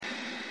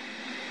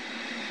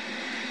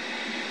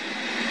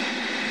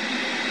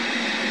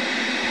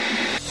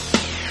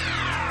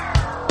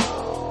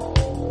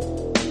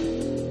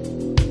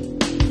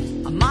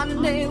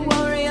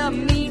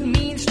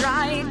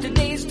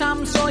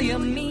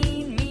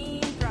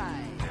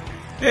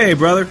Hey,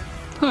 brother.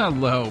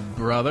 Hello,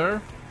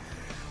 brother.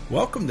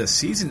 Welcome to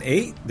Season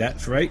 8.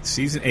 That's right,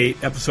 Season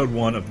 8, Episode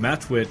 1 of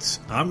Match Wits.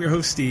 I'm your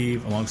host,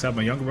 Steve, alongside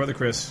my younger brother,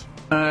 Chris.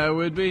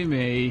 Would be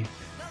me.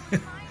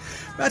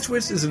 Match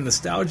Wits is a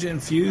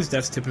nostalgia-infused,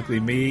 that's typically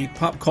me.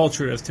 Pop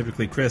culture, that's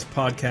typically Chris.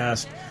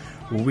 Podcast,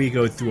 where we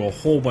go through a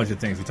whole bunch of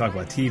things. We talk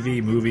about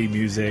TV, movie,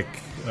 music,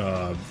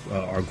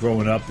 our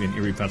growing up in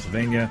Erie,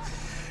 Pennsylvania.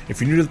 If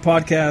you're new to the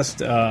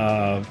podcast,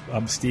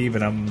 I'm Steve,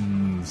 and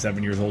I'm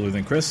 7 years older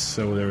than Chris,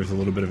 so there's a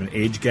little bit of an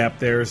age gap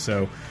there.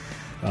 So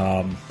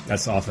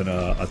that's often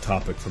a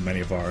topic for many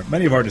of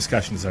our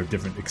discussions, our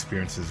different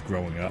experiences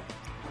growing up.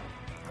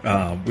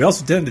 We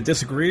also tend to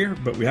disagree,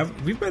 but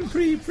we've been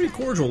pretty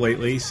cordial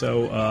lately.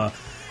 So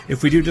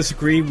if we do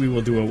disagree, we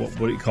will do what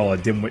we call a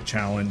dimwit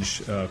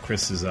challenge.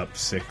 Chris is up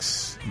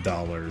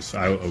 $6.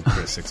 I owe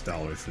Chris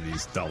 $6 for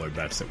these dollar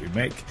bets that we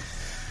make.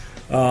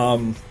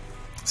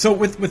 So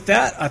with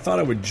that, I thought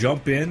I would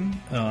jump in.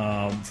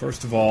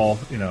 First of all,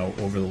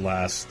 over the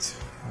last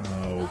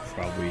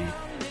probably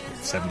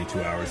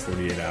 72 hours,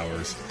 48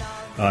 hours,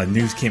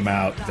 news came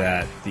out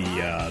that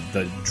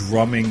the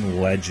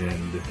drumming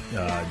legend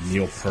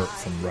Neil Peart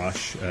from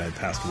Rush had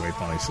passed away,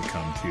 finally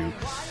succumbed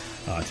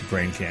to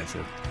brain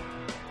cancer.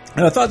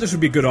 And I thought this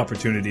would be a good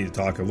opportunity to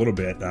talk a little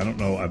bit. I don't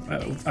know,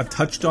 I've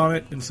touched on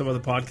it in some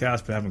other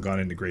podcasts, but haven't gone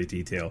into great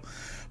detail.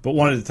 But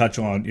wanted to touch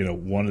on,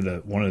 one of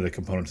the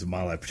components of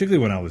my life,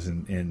 particularly when I was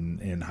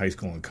in high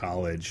school and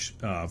college.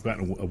 I've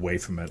gotten away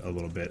from it a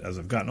little bit as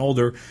I've gotten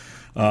older.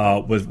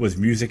 Was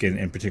music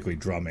and particularly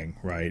drumming,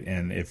 right?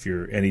 And if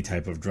you're any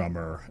type of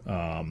drummer,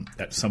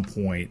 at some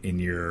point in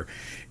your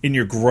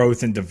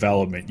growth and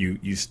development,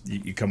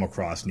 you come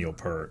across Neil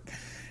Peart,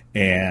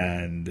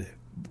 and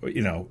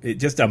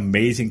just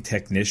amazing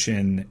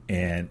technician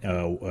and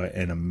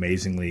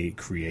amazingly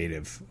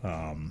creative.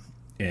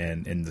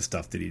 In the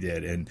stuff that he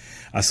did. And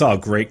I saw a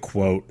great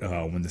quote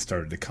when this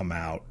started to come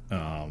out,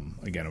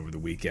 again over the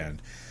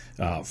weekend,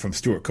 from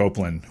Stuart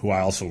Copeland, who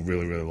I also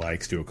really, really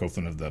like. Stuart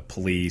Copeland of the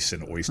Police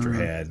and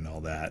Oysterhead and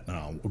all that.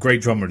 A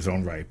great drummer in his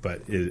own right,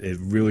 but it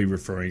really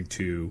referring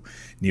to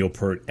Neil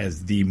Peart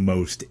as the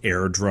most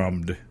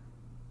air-drummed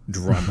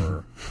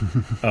drummer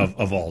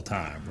of all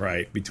time,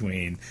 right?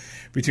 Between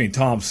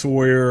Tom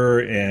Sawyer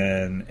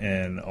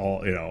and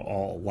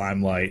all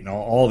Limelight and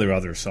all their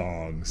other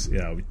songs,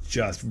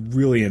 just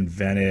really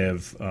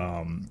inventive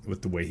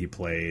with the way he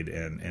played,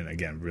 and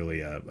again,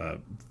 really a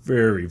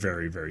very,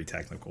 very, very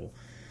technical.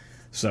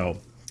 So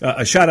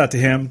a shout out to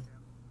him.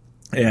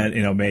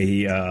 And, may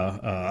he,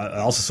 I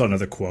also saw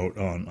another quote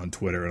on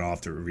Twitter, and I'll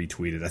have to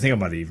retweet it. I think I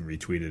might have even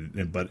retweeted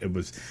it, but it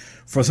was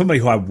from somebody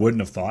who I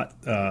wouldn't have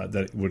thought that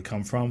it would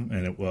come from,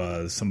 and it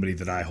was somebody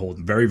that I hold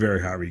in very,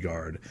 very high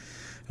regard,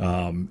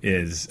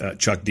 is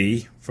Chuck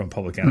D from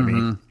Public Enemy.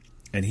 Mm-hmm.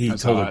 And he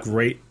told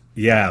it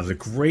was a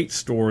great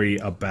story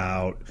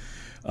about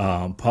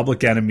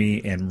Public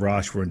Enemy and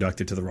Rush were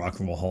inducted to the Rock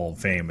and Roll Hall of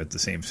Fame at the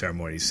same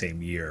ceremony,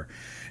 same year.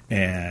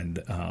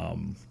 And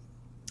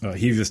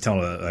he was just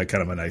telling a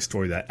kind of a nice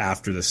story that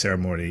after the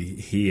ceremony,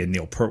 he and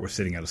Neil Peart were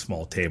sitting at a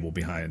small table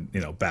behind,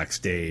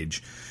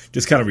 backstage,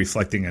 just kind of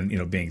reflecting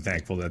and, being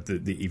thankful that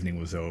the evening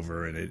was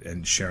over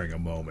and sharing a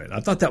moment. I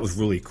thought that was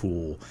really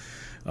cool,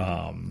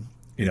 for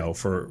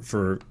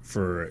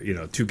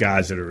two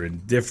guys that are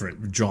in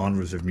different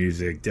genres of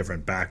music,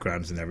 different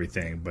backgrounds and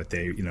everything, but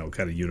they,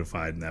 kind of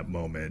unified in that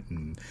moment,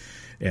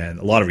 and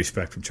a lot of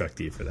respect from Chuck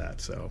D for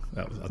that. So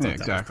I thought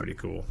that was pretty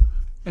cool.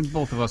 And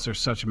both of us are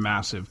such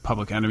massive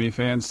Public Enemy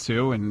fans,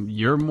 too. And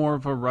you're more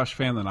of a Rush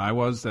fan than I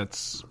was.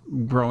 That's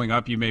growing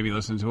up, you maybe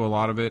listened to a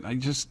lot of it.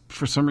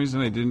 For some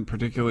reason, I didn't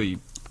particularly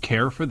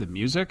care for the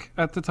music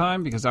at the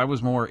time because I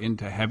was more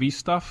into heavy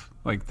stuff.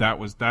 Like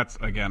that's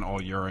again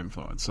all your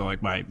influence. So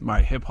like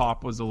my hip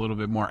hop was a little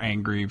bit more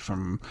angry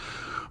from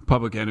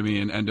Public Enemy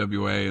and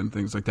NWA and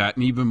things like that.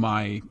 And even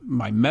my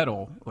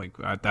metal, like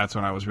that's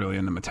when I was really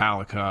into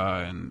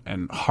Metallica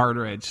and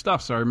harder edge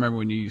stuff. So I remember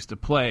when you used to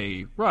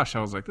play Rush,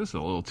 I was like, this is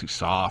a little too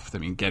soft. I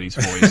mean, Geddy's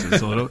voice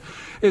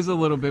is a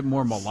little bit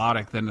more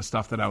melodic than the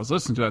stuff that I was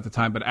listening to at the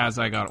time. But as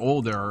I got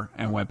older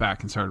and went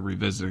back and started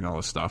revisiting all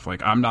this stuff,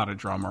 like I'm not a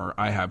drummer.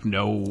 I have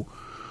no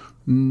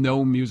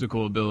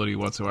musical ability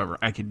whatsoever.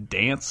 I can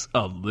dance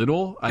a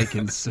little, I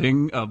can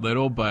sing a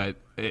little, but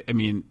I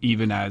mean,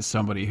 even as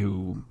somebody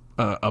who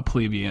a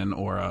plebeian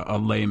or a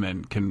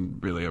layman can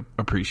really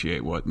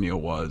appreciate what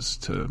Neil was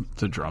to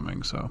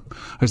drumming. So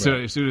as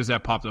soon as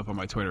that popped up on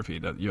my Twitter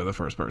feed, you're the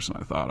first person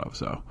I thought of.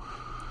 So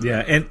yeah,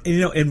 and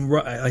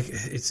like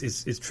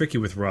it's tricky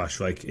with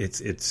Rush. Like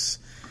it's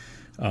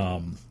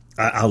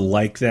I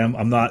like them.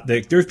 I'm not.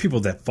 There's people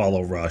that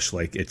follow Rush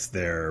like it's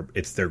their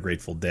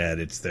Grateful Dead,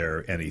 it's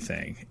their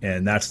anything,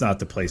 and that's not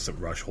the place that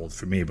Rush holds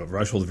for me. But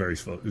Rush holds a very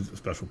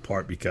special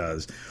part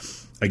because,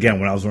 again,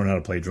 when I was learning how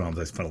to play drums,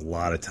 I spent a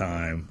lot of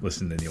time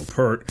listening to Neil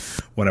Peart.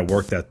 When I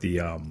worked at the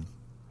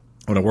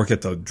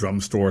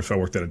drum store, so I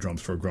worked at a drum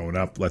store growing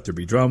up, Let There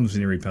Be Drums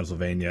in Erie,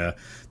 Pennsylvania.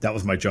 That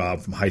was my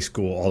job from high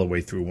school all the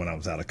way through when I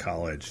was out of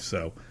college.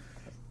 So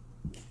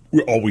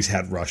we always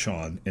had Rush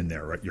on in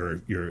there, right?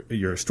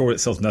 You're a store that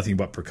sells nothing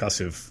but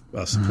percussive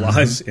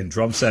supplies and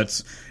drum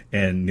sets,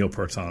 and Neil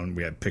Peart's on.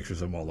 We had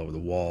pictures of him all over the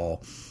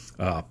wall.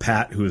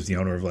 Pat, who is the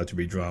owner of Let There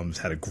Be Drums,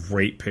 had a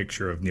great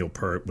picture of Neil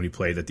Peart when he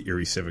played at the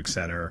Erie Civic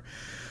Center.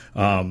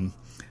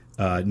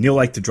 Neil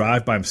liked to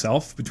drive by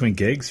himself between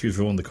gigs. He was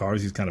rolling the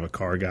cars. He's kind of a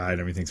car guy and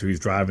everything. So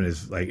he's driving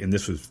and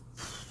this was,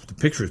 the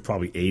picture is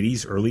probably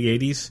 80s, early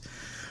 80s.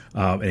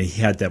 And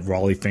he had that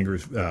Raleigh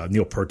Fingers,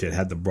 Neil Peart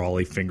had the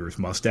Raleigh Fingers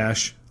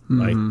mustache,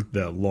 like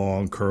the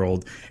long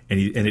curled, and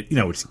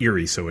it's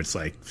Erie, so it's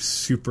like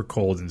super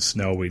cold and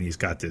snowy, and he's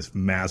got this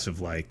massive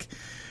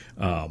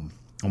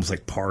almost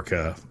like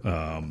parka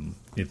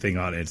thing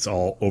on it. It's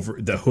all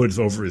over, the hood's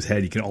over his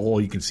head.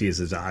 All you can see is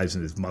his eyes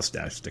and his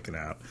mustache sticking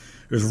out.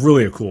 It was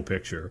really a cool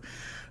picture.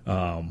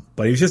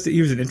 But he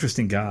was an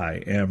interesting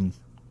guy, and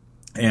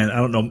I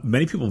don't know,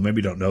 many people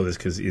maybe don't know this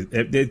because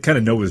they kind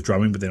of know his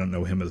drumming, but they don't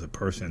know him as a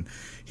person.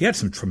 He had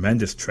some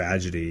tremendous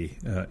tragedy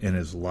in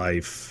his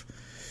life.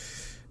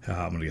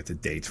 I'm going to get the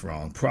dates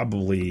wrong.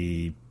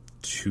 Probably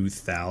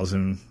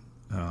 2000,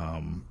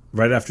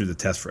 right after the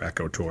Test for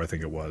Echo tour, I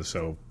think it was.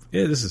 So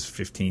yeah, this is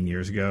 15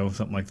 years ago,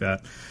 something like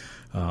that.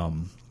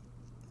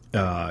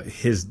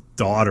 His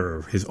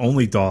daughter, his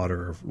only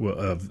daughter,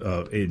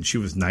 and she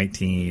was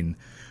 19,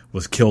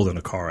 was killed in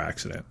a car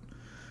accident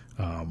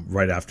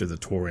right after the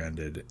tour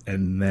ended.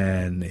 And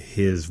then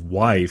his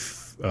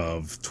wife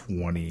of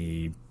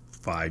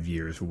 25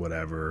 years or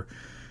whatever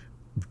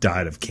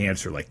died of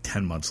cancer like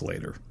 10 months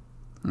later.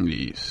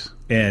 Yes.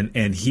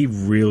 And he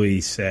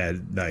really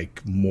said,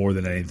 like, more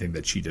than anything,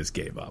 that she just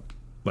gave up.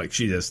 Like,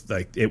 she just,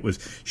 like,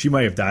 she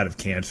might have died of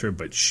cancer,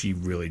 but she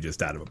really just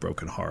died of a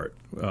broken heart.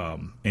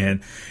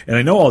 And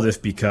I know all this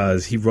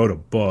because he wrote a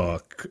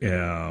book,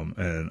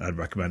 and I'd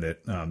recommend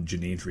it.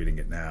 Janine's reading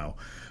it now.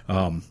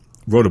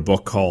 Wrote a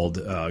book called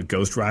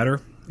Ghost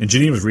Rider. And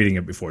Janine was reading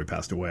it before he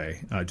passed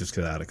away, just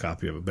because I had a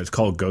copy of it. But it's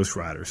called Ghost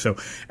Rider. So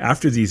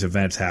after these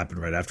events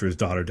happened, right after his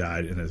daughter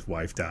died and his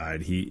wife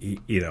died, he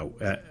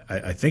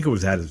I think it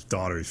was at his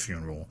daughter's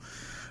funeral.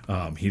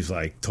 He's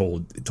like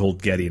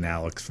told Geddy and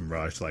Alex from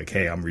Rush, like,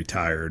 hey, I'm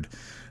retired.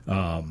 He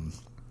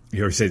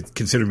already said,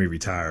 consider me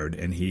retired.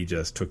 And he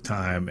just took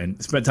time and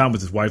spent time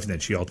with his wife, and then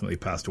she ultimately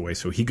passed away.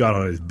 So he got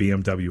on his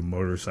BMW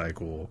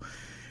motorcycle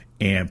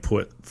and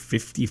put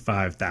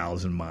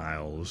 55,000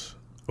 miles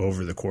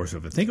over the course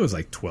of, I think it was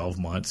like 12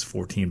 months,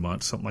 14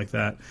 months, something like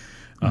that.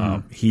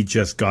 He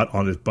just got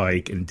on his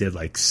bike and did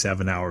like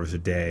 7 hours a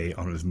day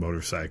on his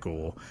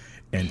motorcycle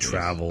and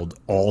traveled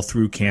all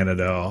through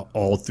Canada,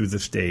 all through the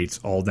States,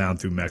 all down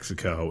through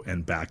Mexico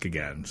and back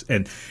again.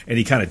 And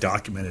he kind of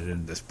documented it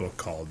in this book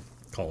called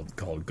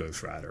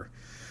Ghost Rider.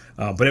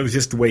 But it was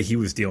just the way he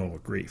was dealing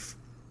with grief,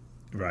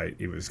 right?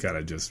 He was kind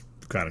of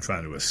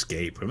trying to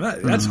escape. I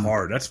mean, that's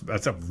hard.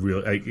 That's a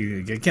real. I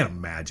can't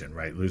imagine,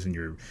 right? Losing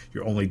your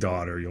only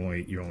daughter, your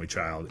only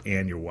child,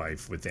 and your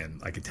wife within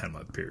like a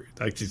 10-month period.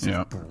 Like, just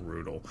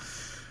brutal.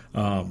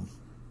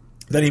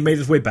 Then he made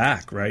his way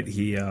back, right?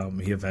 He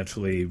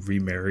eventually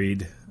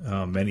remarried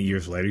many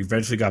years later. He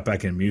eventually got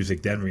back in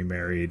music, then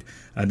remarried,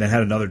 and then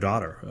had another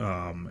daughter,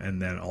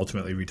 and then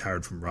ultimately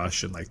retired from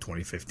Rush in like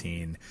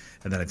 2015.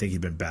 And then I think he's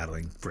been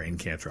battling brain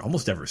cancer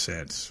almost ever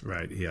since,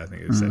 right? I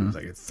think it was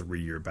like a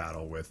 3-year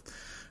battle with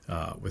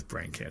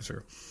brain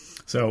cancer.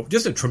 So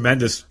just a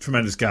tremendous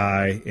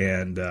guy,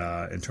 and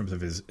in terms of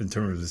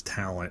his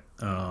talent.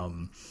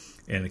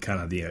 And kind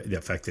of the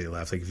effect that he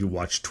left. Like, if you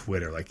watch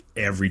Twitter, like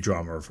every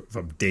drummer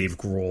from Dave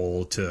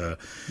Grohl to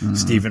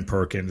Stephen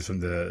Perkins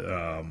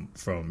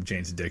from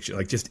Jane's Addiction,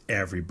 like just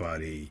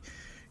everybody,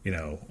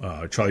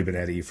 Charlie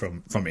Benetti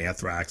from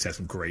Anthrax had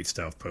some great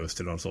stuff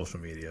posted on social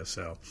media.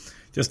 So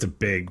just a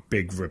big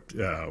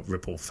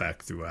ripple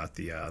effect throughout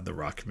the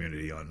rock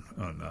community on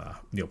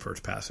Neil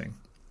Peart's passing.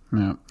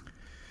 Yeah.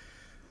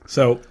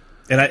 So.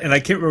 And I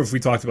can't remember if we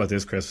talked about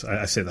this, Chris.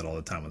 I say that all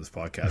the time on this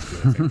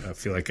podcast. But I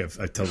feel like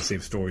I tell the same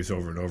stories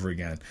over and over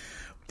again.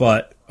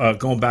 But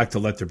going back to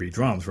Let There Be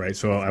Drums, right?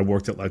 So I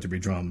worked at Let There Be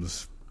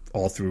Drums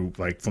all through,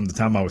 like, from the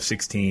time I was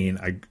 16.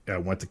 I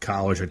went to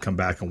college. I'd come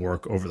back and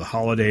work over the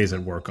holidays.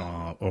 I'd work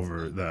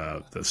over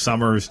the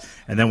summers.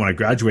 And then when I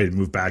graduated and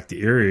moved back to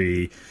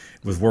Erie,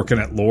 was working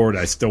at Lord.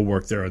 I still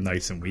worked there on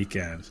nights and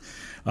weekends.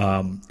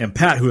 And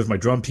Pat, who was my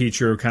drum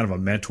teacher, kind of a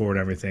mentor and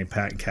everything,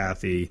 Pat and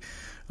Kathy,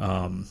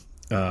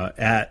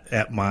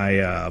 at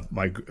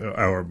my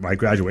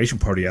graduation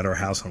party at our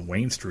house on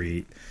Wayne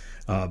Street,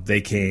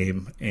 they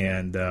came,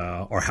 and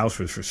our house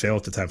was for sale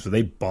at the time, so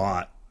they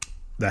bought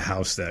the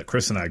house that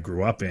Chris and I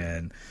grew up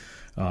in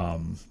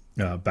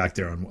back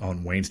there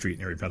on Wayne Street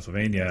in Erie,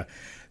 Pennsylvania.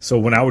 So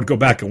when I would go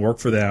back and work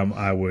for them,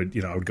 I would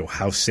go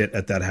house sit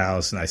at that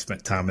house, and I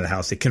spent time in the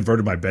house. They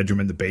converted my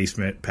bedroom into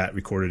basement. Pat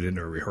recorded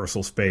into a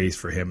rehearsal space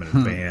for him and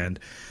his band,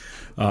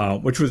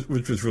 which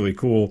was really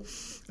cool.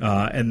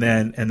 And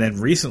then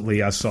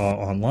recently I saw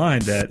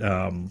online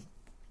that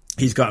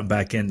he's gotten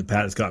back in.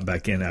 Pat has gotten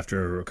back in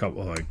after a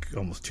couple, like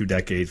almost 2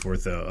 decades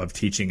worth of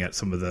teaching at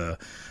some of the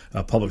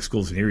public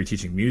schools in Erie,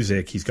 teaching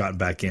music. He's gotten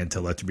back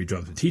into Let There Be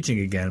Drums and teaching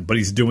again, but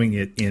he's doing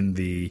it in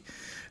the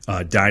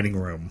dining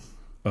room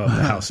of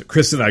the house that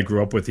Chris and I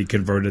grew up with. He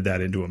converted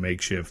that into a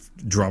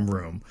makeshift drum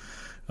room,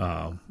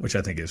 which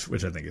I think is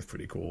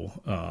pretty cool.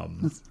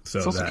 It's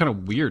also kind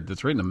of weird.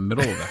 That's right in the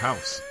middle of the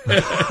house.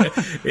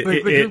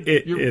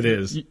 It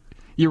is.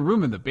 Your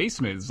room in the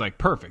basement is like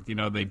perfect. You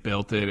know, they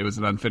built it. It was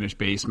an unfinished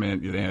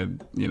basement. They had,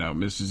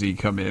 Mr. Z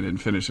come in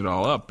and finish it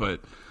all up. But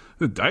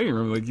the dining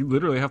room, like, you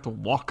literally have to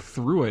walk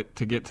through it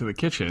to get to the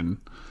kitchen.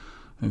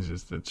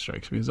 It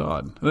strikes me as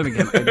odd. And then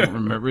again, I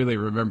don't really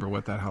remember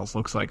what that house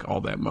looks like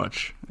all that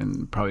much,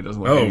 and probably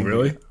doesn't look. Oh,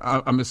 really?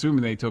 I'm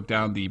assuming they took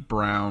down the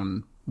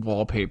brown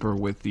wallpaper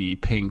with the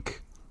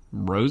pink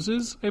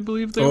roses, I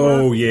believe they were.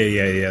 Oh,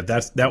 yeah.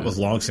 That was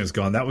long since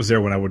gone. That was there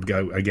when I would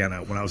go again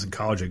when I was in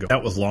college.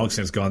 That was long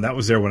since gone. That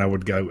was there when I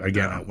would go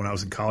again when I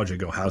was in college. I'd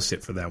go house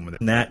sit for them.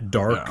 And that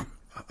dark,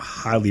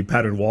 highly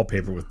patterned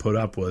wallpaper was put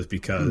up was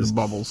because the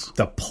bubbles.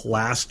 The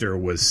plaster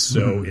was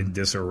so in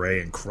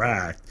disarray and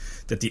cracked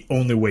that the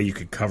only way you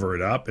could cover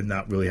it up and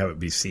not really have it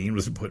be seen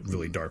was to put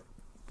really dark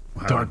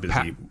patterned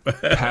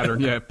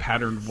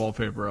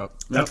wallpaper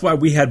up. That's why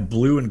we had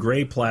blue and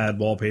gray plaid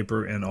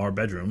wallpaper in our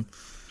bedroom.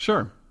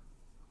 Sure.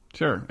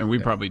 And we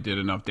probably did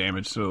enough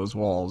damage to those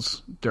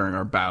walls during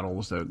our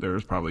battles that there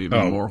was probably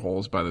even more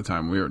holes by the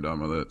time we were done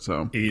with it.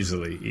 So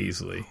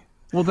easily.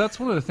 Well, that's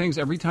one of the things.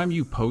 Every time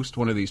you post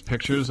one of these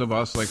pictures of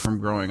us, like from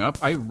growing up,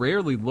 I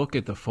rarely look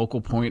at the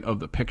focal point of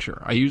the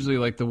picture. I usually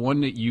like the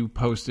one that you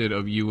posted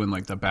of you in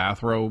like the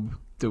bathrobe,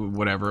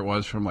 whatever it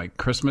was from like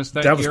Christmas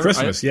that year. That was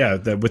Christmas,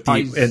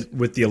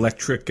 with the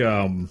electric,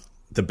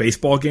 the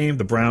baseball game,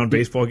 the brown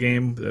baseball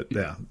game.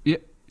 Yeah.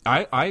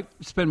 I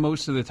spend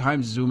most of the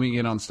time zooming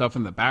in on stuff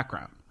in the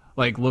background,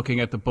 like looking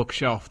at the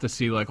bookshelf to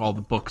see like all the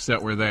books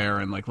that were there,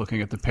 and like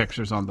looking at the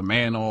pictures on the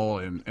mantle,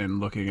 and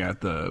looking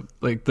at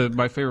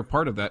my favorite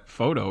part of that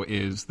photo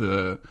is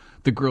the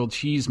grilled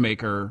cheese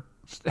maker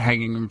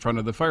hanging in front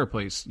of the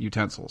fireplace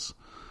utensils.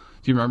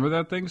 Do you remember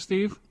that thing,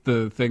 Steve?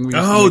 The thing we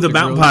the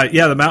mountain pie.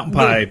 Yeah, the mountain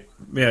pie.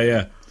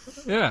 Yeah.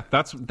 Yeah,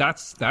 that's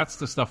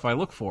the stuff I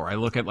look for. I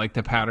look at like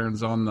the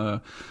patterns on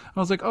I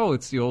was like, oh,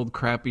 it's the old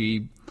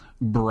crappy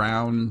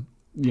brown,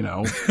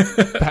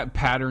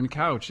 pattern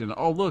couch, and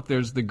oh look,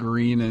 there's the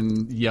green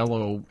and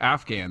yellow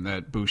Afghan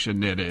that Busha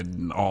knitted,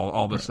 and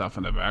all the stuff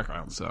in the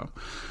background. So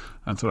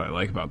that's what I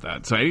like about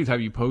that. So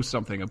anytime you post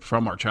something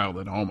from our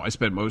childhood home, I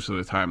spend most of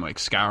the time like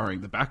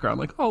scouring the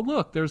background, like, oh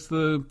look, there's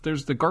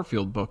the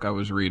Garfield book I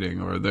was reading,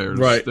 or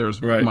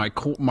there's my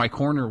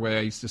corner where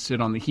I used to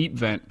sit on the heat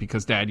vent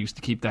because Dad used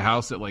to keep the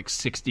house at like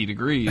 60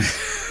 degrees.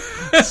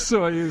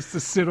 So I used to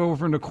sit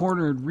over in the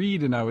corner and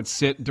read, and I would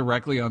sit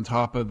directly on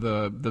top of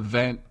the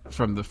vent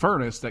from the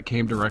furnace that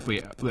came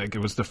directly, like it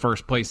was the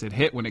first place it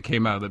hit when it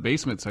came out of the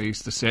basement. So I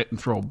used to sit and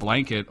throw a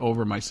blanket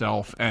over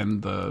myself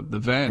and the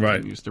vent,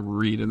 and used to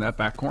read in that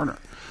back corner.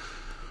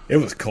 It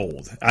was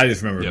cold. I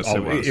just remember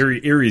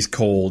Erie's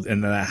cold,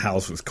 and then that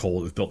house was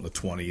cold. It was built in the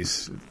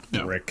 20s,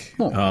 brick.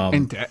 Well,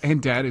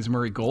 and Dad is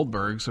Murray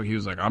Goldberg, so he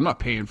was like, I'm not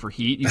paying for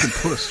heat. You can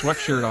put a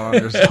sweatshirt on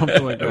or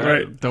something like that.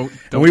 Right. Don't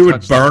and we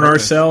would burn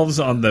ourselves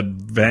on the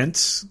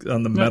vents,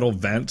 on the metal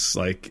vents.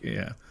 So I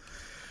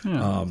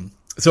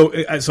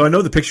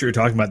know the picture you're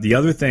talking about. The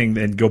other thing,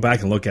 and go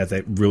back and look at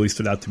that really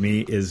stood out to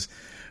me, is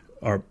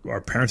our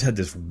parents had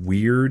this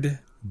weird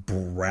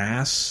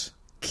brass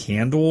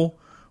candle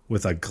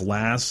with a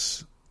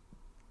glass,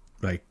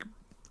 like,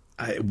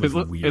 it was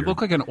weird. It looked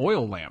like an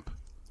oil lamp.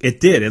 It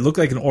did. It looked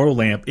like an oil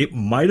lamp. It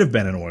might have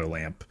been an oil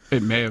lamp.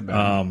 It may have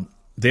been.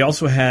 They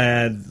also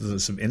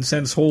had some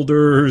incense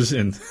holders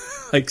and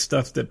like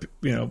stuff that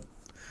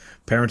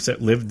parents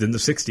that lived in the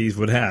 60s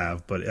would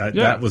have. But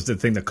that was the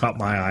thing that caught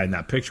my eye in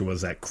that picture,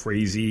 was that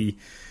crazy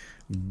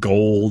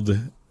gold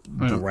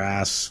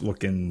brass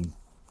looking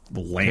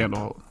lamp.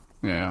 Candle.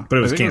 Yeah, but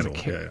it was candle.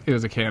 It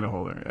was a candle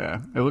holder. Yeah,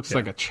 it looks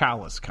like a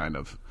chalice kind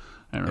of.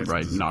 I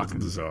remember knocking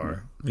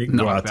bizarre. You can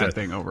go out that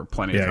thing over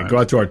plenty of times. Go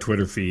out to our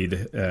Twitter feed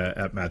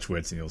at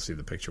Matchwits, and you'll see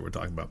the picture we're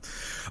talking about.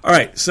 All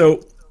right,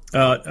 so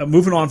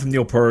moving on from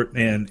Neil Peart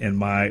and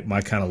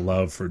my kind of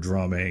love for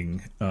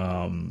drumming.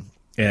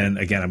 And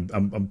again,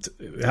 I'm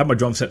have my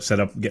drum set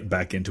up, getting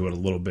back into it a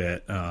little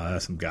bit.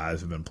 Some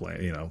guys have been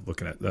playing,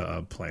 looking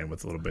at playing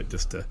with a little bit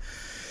just to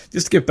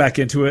get back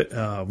into it.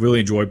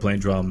 Really enjoy playing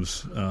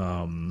drums.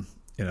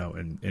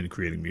 And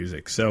creating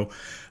music. So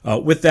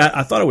with that,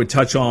 I thought I would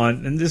touch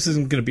on, and this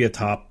isn't going to be a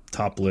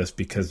top list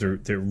because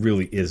there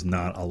really is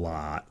not a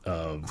lot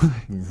of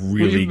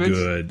really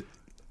good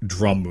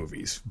drum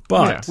movies.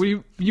 But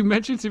you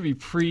mentioned to me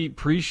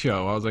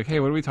pre-show, I was like, hey,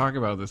 what are we talking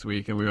about this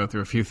week? And we went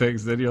through a few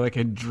things. Then you're like,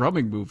 in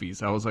drumming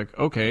movies. I was like,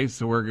 okay,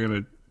 so we're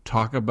going to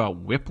talk about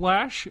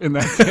Whiplash, and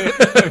that's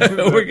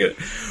it.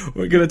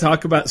 we're gonna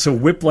talk about, so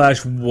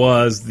Whiplash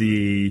was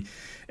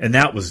and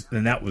that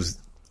was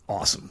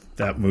awesome.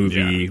 That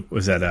movie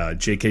was at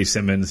J.K.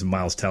 Simmons and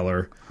Miles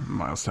Teller.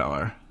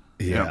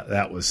 Yeah,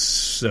 that was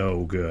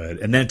so good.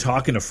 And then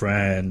talking to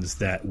friends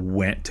that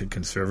went to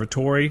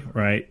conservatory,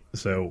 right?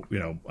 So,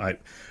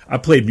 I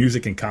played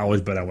music in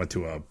college, but I went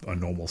to a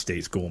normal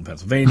state school in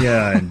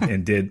Pennsylvania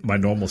and did my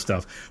normal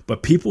stuff.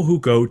 But people who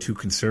go to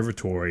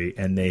conservatory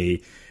and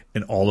they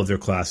in all of their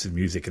classes of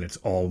music, and it's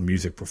all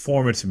music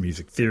performance and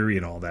music theory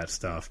and all that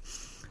stuff.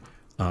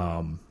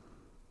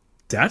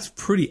 That's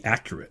pretty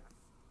accurate.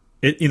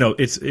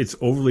 It's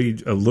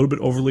a little bit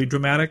overly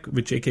dramatic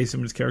with J.K.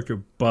 Simmons'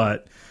 character,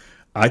 but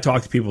I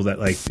talk to people that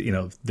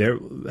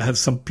they have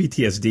some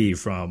PTSD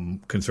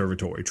from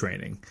conservatory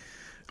training.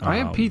 I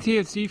have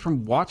PTSD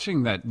from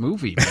watching that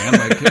movie, man.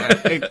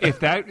 Like, if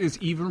that is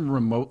even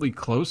remotely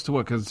close to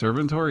what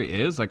conservatory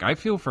is, like, I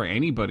feel for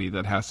anybody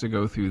that has to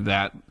go through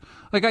that.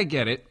 Like, I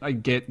get it. I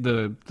get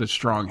the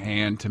strong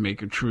hand to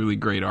make a truly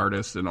great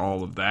artist and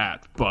all of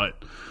that.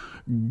 But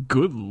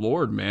good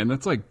Lord, man,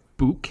 that's like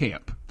boot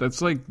camp.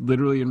 That's like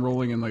literally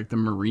enrolling in like the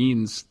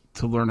Marines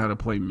to learn how to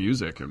play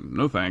music. And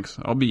no thanks.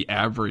 I'll be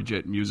average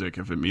at music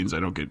if it means I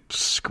don't get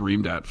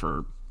screamed at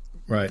for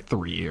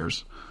 3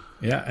 years.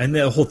 Yeah, and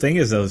the whole thing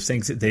is those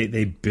things that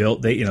they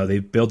build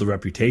a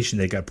reputation.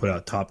 They got put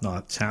out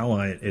top-notch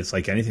talent. It's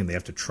like anything, they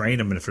have to train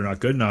them, and if they're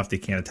not good enough, they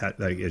can't attack.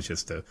 Like, it's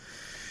just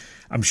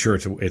I'm sure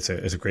it's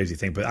a crazy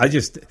thing, but I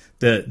just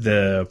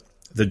the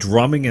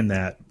drumming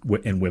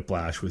in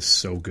Whiplash was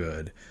so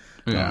good.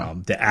 Yeah.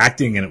 The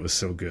acting in it was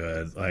so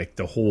good. Like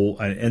the whole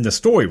and the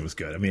story was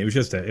good. I mean, it was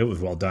just it was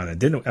well done. I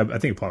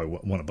think it probably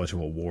won a bunch of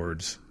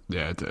awards.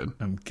 Yeah, it did.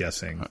 I'm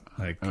guessing.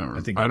 I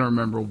don't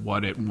remember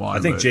what it won. I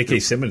think J.K.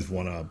 Simmons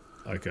won a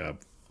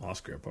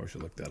Oscar. I probably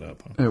should look that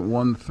up. It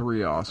won 3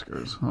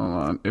 Oscars. Hold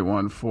on. It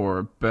won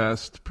for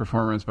Best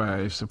Performance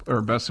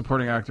Best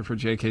Supporting Actor for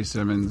J.K.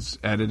 Simmons,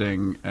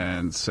 Editing,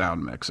 and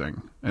Sound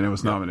Mixing. And it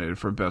was nominated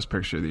for Best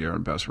Picture of the Year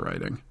and Best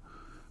Writing.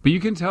 But you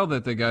can tell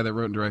that the guy that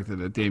wrote and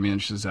directed it, Damien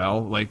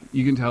Chazelle, like,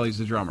 you can tell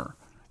he's a drummer.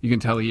 You can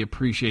tell he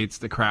appreciates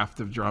the craft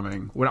of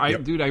drumming.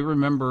 I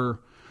remember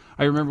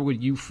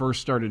when you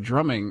first started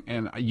drumming,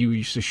 and you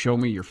used to show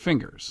me your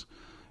fingers.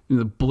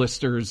 The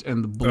blisters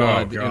and the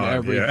blood and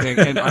everything.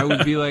 Yeah. And I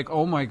would be like,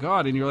 oh my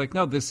God. And you're like,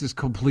 no, this is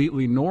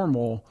completely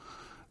normal.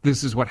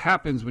 This is what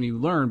happens when you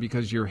learn,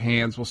 because your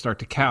hands will start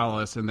to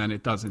callous and then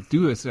it doesn't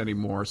do this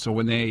anymore. So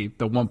when the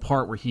one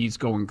part where he's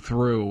going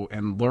through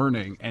and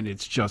learning, and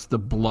it's just the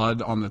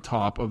blood on the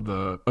top of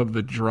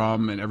the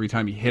drum, and every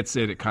time he hits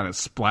it, it kind of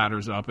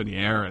splatters up in the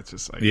air. It's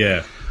just like,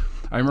 yeah.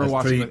 I remember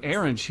watching with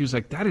Erin. She was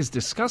like, that is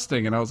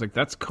disgusting. And I was like,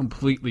 that's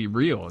completely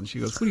real. And she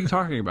goes, what are you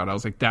talking about? I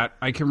was like, that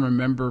I can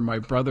remember my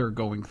brother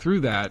going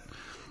through that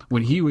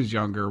when he was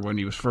younger, when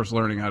he was first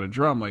learning how to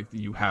drum. Like,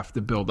 you have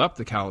to build up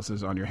the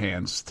calluses on your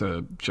hands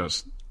to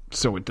just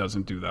so it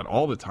doesn't do that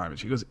all the time. And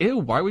she goes, ew,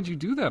 why would you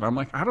do that? I'm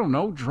like, I don't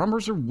know.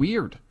 Drummers are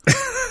weird.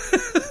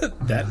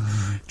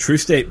 That true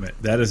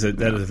statement. That is a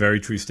very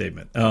true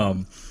statement.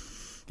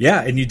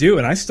 Yeah, and you do,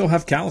 and I still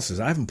have calluses.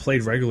 I haven't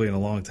played regularly in a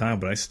long time,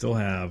 but I still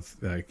have,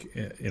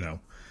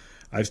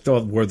 I still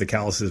have where the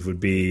calluses would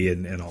be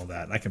and all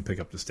that. And I can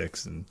pick up the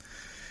sticks, and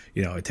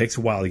it takes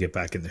a while to get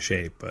back into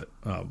shape. But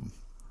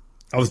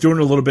I was doing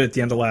it a little bit at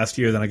the end of last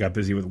year. Then I got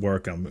busy with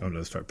work. I'm going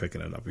to start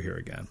picking it up here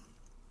again.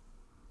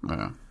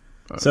 Yeah.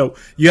 So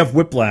you have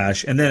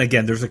Whiplash, and then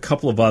again, there's a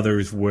couple of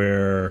others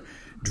where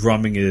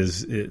drumming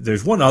is.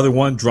 There's one other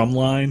one,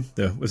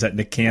 Drumline. Was that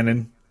Nick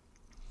Cannon?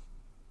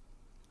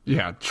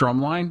 Yeah,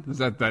 Drumline? Is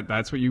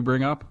that's what you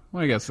bring up?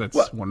 Well, I guess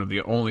that's one of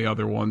the only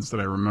other ones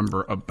that I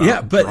remember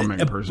about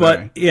drumming per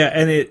se.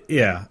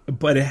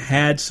 But it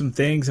had some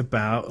things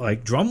about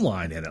like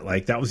Drumline in it.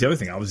 Like, that was the other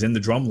thing. I was in the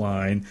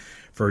Drumline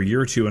for a year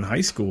or two in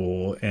high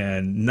school,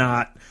 and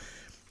not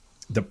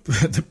the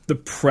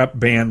prep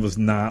band was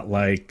not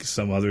like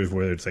some others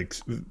where it's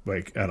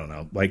like I don't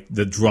know, like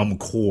the drum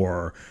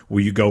corps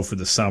where you go for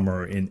the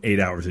summer in 8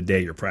 hours a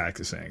day you're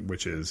practicing,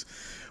 which is.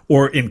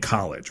 Or in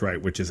college,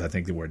 right? Which is, I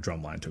think, where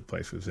Drumline took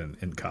place was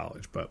in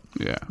college. But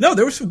yeah, no,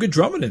 there was some good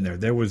drumming in there.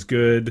 There was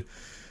good,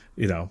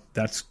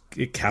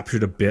 it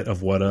captured a bit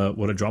of what a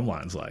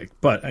Drumline's like.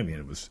 But I mean,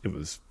 it was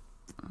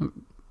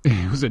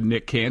a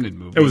Nick Cannon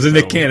movie. It was a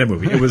Nick Cannon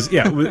movie. It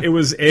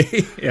was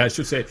I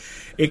should say,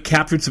 it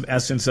captured some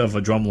essence of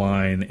a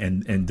Drumline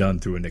and done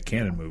through a Nick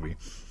Cannon movie.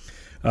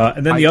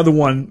 And then the other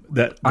one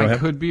that I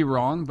could be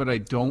wrong, but I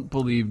don't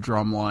believe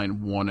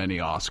Drumline won any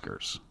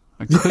Oscars.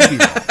 I could be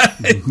wrong.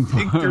 I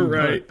think you're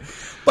right.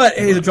 But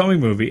it's a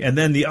drumming movie. And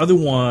then the other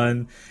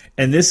one,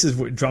 and this is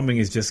what drumming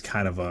is just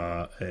kind of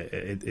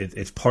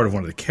it's part of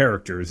one of the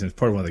characters, and it's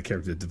part of one of the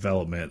character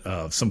development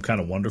of Some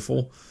Kind of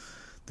Wonderful.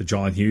 The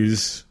John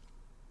Hughes,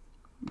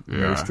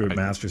 Mary Stuart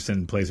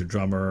Masterson plays a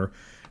drummer.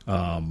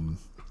 It's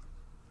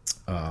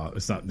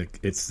not Nick,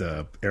 it's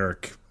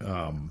Eric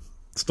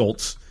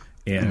Stoltz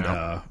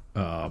and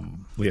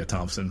Leah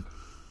Thompson.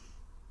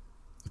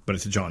 But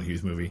it's a John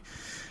Hughes movie.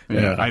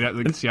 Yeah, I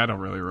don't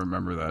really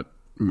remember that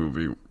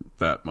movie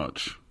that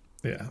much.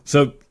 Yeah.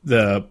 So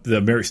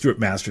the Mary Stuart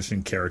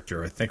Masterson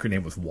character, I think her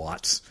name was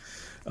Watts.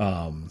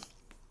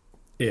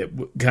 It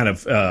kind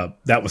of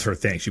that was her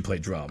thing. She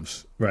played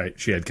drums, right?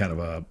 She had kind of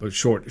a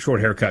short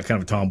haircut,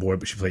 kind of a tomboy,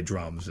 but she played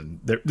drums,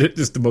 and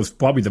just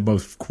probably the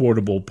most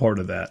quotable part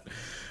of that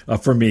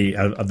for me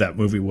of that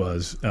movie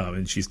was,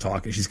 and she's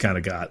talking. She's kind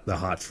of got the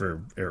hots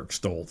for Eric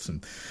Stoltz,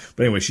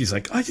 but anyway, she's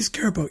like, I just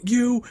care about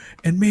you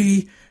and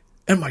me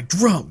and my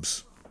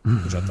drums,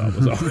 which I thought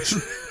was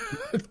always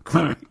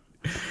great.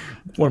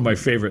 One of my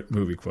favorite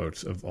movie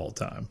quotes of all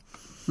time.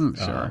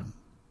 Sure.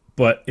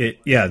 But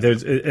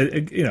there's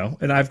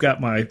and I got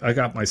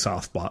my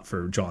soft spot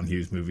for John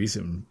Hughes movies,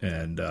 and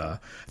I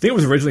think it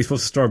was originally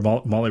supposed to star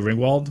Molly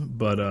Ringwald,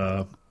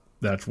 but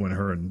that's when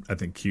her and I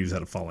think Hughes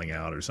had a falling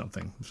out or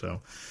something.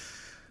 So,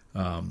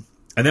 and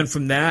then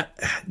from that,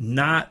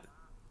 not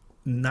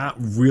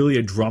really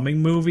a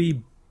drumming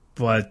movie,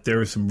 but there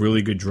was some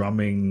really good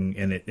drumming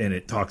in it, and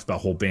it talks about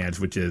whole bands,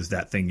 which is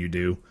That Thing You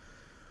Do.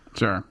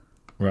 Sure.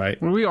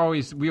 Right. Well, we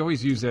always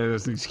use that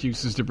as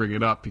excuses to bring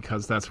it up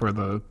because that's where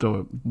the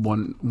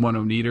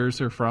 1-0-meters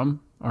are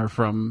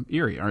from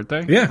Erie, aren't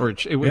they? Yeah. Or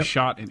it was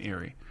shot in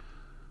Erie.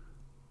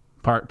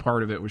 Part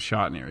of it was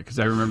shot in Erie because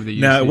I remember they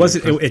used. No, it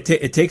wasn't.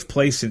 It takes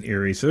place in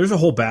Erie, so there's a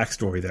whole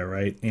backstory there,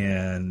 right?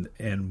 And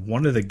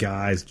one of the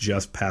guys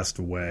just passed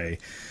away,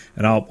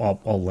 and I'll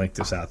link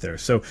this out there.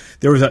 So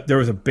there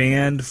was a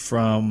band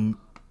from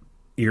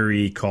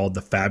Erie called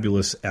the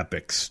Fabulous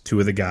Epics. Two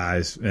of the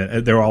guys,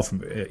 they're all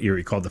from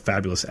Erie, called the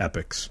Fabulous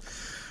Epics.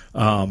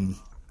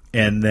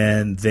 And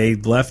then they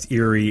left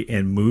Erie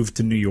and moved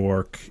to New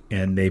York,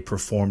 and they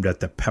performed at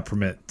the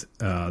Peppermint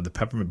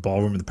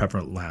Ballroom and the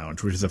Peppermint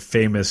Lounge, which is a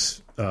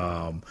famous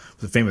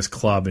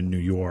club in New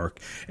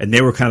York. And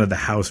they were kind of the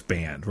house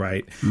band,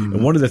 right? Mm-hmm.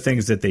 And one of the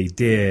things that they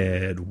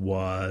did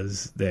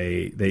was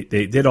they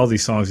did all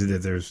these songs. They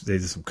did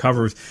some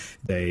covers.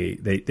 They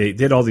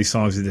did all these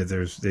songs. They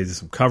did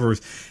some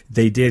covers.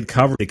 They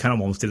kind of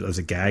almost did it as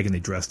a gag, and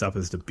they dressed up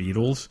as the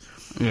Beatles.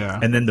 Yeah.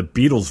 And then the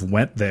Beatles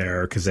went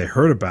there because they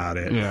heard about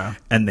it. Yeah.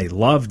 And they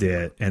loved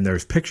it, and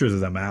there's pictures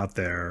of them out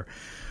there,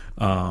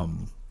 of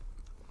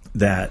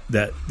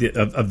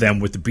them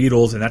with the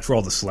Beatles, and that's where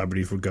all the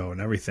celebrities would go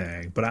and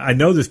everything. But I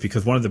know this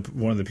because one of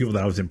the people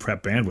that I was in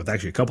prep band with,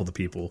 actually a couple of the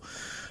people,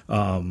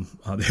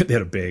 they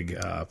had a big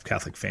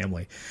Catholic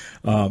family.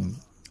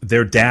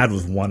 Their dad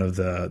was one of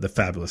the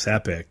Fabulous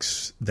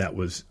Epics that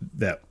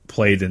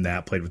played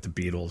with the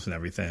Beatles and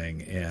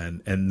everything,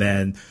 and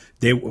then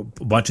a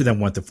bunch of them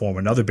went to form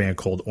another band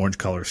called Orange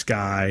Color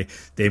Sky.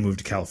 They moved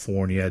to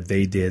California.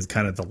 They did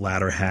kind of the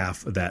latter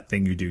half of That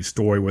Thing You Do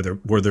story where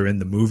they're in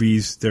the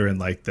movies. They're in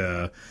like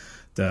not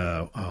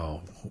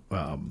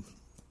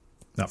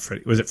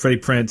Freddie. Was it Freddie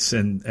Prinze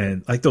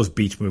and like those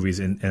beach movies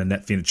and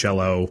Annette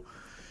Funicello?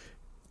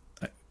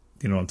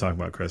 You know what I'm talking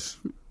about, Chris?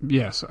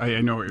 Yes,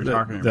 I know what you're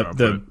talking about.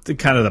 The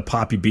kind of the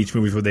poppy beach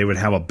movies where they would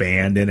have a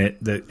band in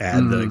it that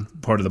add the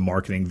part of the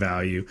marketing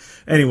value.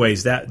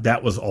 Anyways,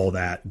 that was all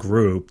that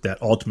group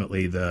that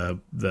ultimately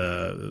those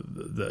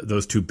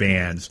two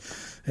bands,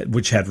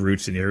 which had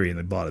roots in Erie and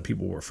a lot of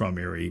people were from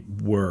Erie,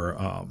 were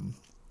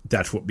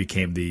that's what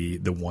became the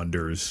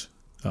Wonders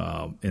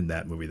in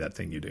that movie, That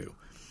Thing You Do.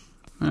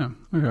 Yeah.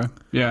 Okay.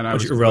 Yeah, and I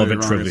was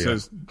irrelevant wrong. trivia. It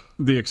says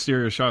the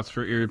exterior shots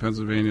for Erie,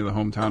 Pennsylvania, the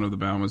hometown of the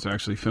band, was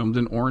actually filmed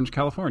in Orange,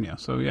 California.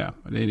 So yeah,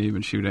 they didn't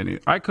even shoot any.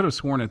 I could have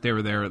sworn that they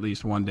were there at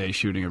least one day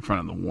shooting in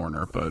front of the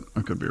Warner, but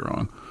I could be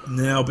wrong.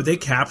 No, but they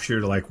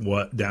captured like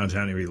what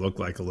downtown Erie looked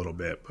like a little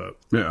bit, but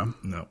yeah,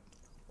 no.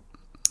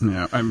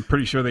 Yeah, I'm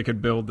pretty sure they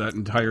could build that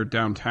entire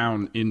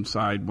downtown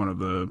inside one of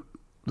the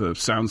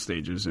sound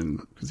stages,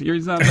 and because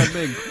Erie's not that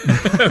big,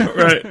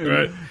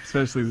 right,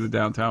 especially the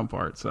downtown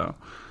part. So.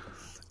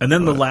 And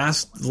then the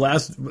last,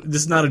 this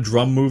is not a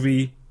drum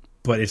movie,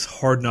 but it's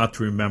hard not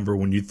to remember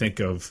when you think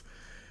of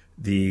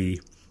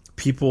the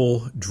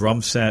people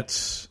drum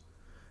sets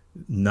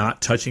not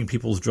touching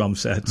people's drum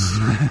sets.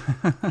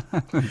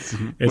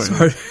 It's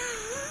hard.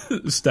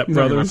 Step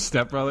Brothers.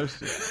 Step Brothers.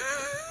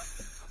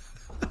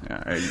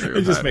 Yeah, I agree with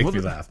it just that. makes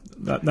me laugh.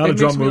 Not a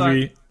drum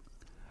movie.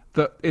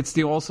 It's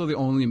also the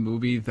only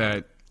movie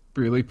that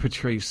really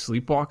portrays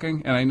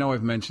sleepwalking, and I know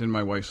I've mentioned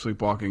my wife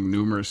sleepwalking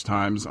numerous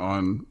times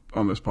on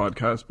this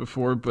podcast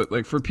before, but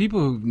like for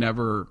people who've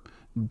never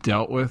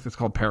dealt with, it's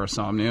called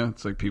parasomnia.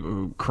 It's like people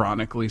who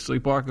chronically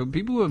sleepwalk.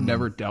 People who have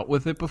never dealt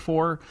with it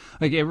before,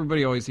 like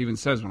everybody always even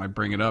says when I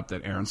bring it up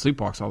that Aaron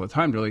sleepwalks all the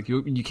time. They're like,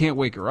 you can't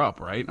wake her up,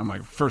 right? I'm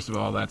like, first of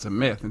all, that's a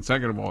myth, and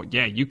second of all,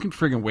 yeah, you can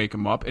friggin' wake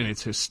him up, and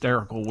it's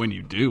hysterical when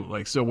you do.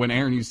 Like, so when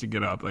Aaron used to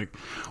get up, like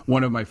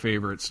one of my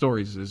favorite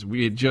stories is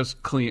we had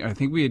just cleaned. I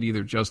think we had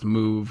either just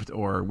moved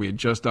or we had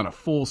just done a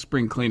full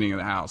spring cleaning of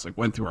the house. Like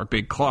went through our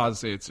big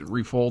closets and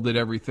refolded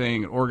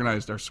everything and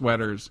organized our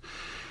sweaters.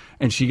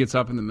 And she gets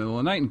up in the middle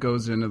of the night and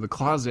goes into the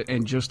closet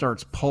and just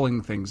starts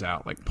pulling things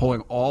out, like pulling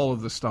all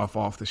of the stuff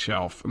off the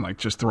shelf and like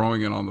just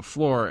throwing it on the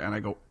floor. And I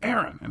go,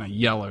 Aaron, and I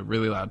yell it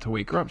really loud to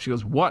wake her up. She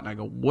goes, what? And I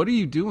go, what are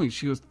you doing?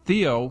 She goes,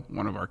 Theo,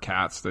 one of our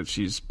cats that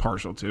she's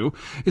partial to,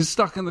 is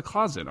stuck in the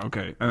closet.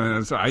 Okay.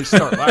 And so I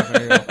start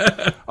laughing.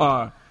 I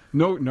go,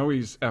 No,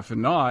 he's effing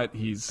not.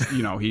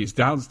 He's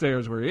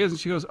downstairs where he is. And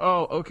she goes,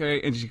 oh, okay.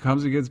 And she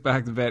comes and gets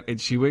back to bed, and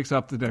she wakes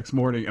up the next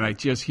morning, and I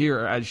just hear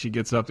her as she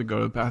gets up to go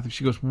to the bathroom.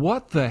 She goes,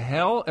 what the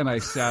hell? And I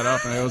sat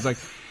up, and I was like,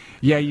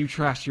 yeah, you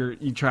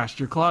trashed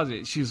your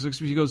closet.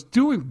 She goes,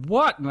 doing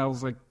what? And I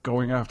was like,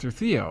 going after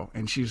Theo.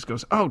 And she just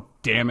goes, oh,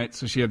 damn it.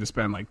 So she had to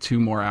spend like 2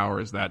 more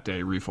hours that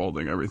day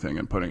refolding everything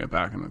and putting it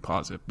back in the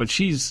closet. But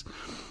she's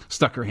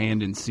stuck her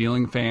hand in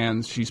ceiling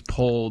fans. She's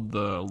pulled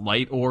the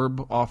light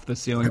orb off the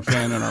ceiling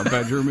fan in our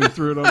bedroom and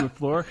threw it on the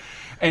floor.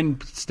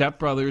 And Step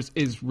Brothers,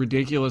 is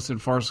ridiculous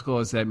and farcical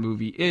as that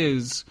movie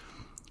is,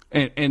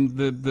 and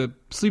the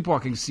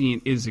sleepwalking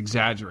scene is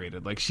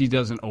exaggerated. Like, she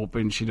doesn't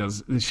open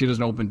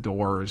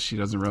doors. She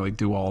doesn't really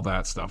do all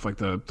that stuff. Like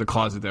the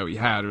closet that we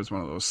had was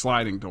one of those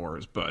sliding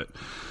doors. But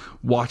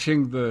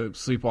watching the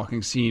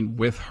sleepwalking scene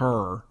with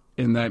her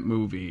in that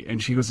movie,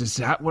 and she goes, is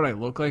that what I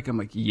look like? I'm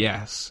like,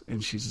 yes.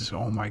 And she's just,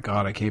 oh my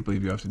God, I can't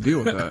believe you have to deal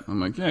with that. I'm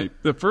like, yeah,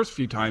 the first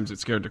few times it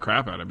scared the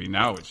crap out of me.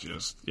 Now it's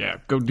just, yeah,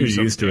 go do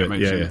some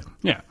damage.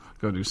 Yeah,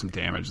 go do some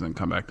damage and then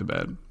come back to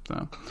bed.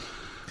 So,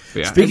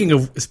 yeah. Speaking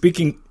of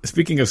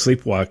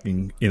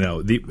sleepwalking,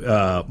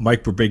 the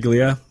Mike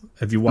Birbiglia,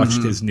 have you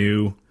watched his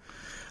new,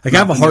 like, I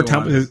have a hard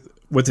time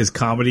with his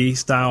comedy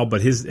style,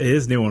 but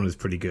his new one was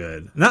pretty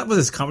good. Not with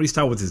his comedy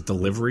style, with his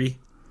delivery.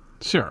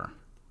 Sure.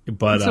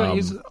 But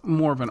he's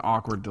more of an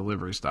awkward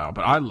delivery style.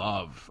 But I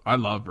love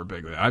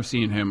Birbiglia. I've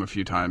seen him a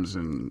few times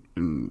in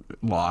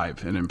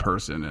live and in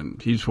person, and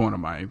he's one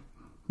of my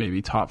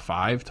maybe top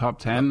 5, top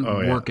 10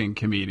 working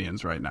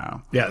comedians right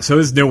now. Yeah, so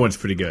his new one's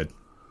pretty good.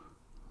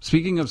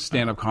 Speaking of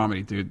stand-up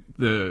comedy, dude,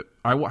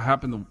 I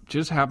happened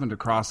to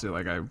cross it.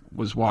 Like, I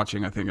was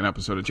watching, I think, an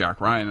episode of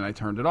Jack Ryan, and I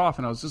turned it off,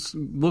 and I was just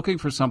looking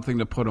for something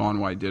to put on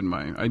while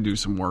I do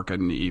some work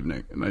in the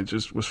evening, and I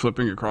just was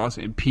flipping across,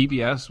 and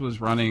PBS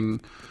was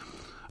running.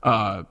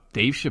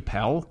 Dave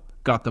Chappelle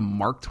got the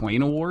Mark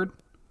Twain Award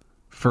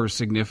for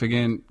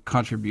significant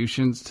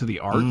contributions to the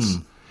arts.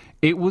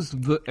 It was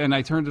and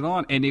I turned it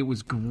on, and it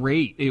was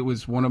great. It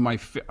was one of my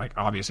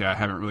obviously I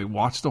haven't really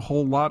watched a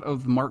whole lot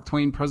of Mark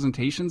Twain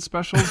presentation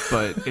specials,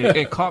 but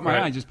it caught my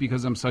eye just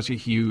because I'm such a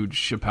huge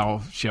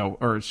Chappelle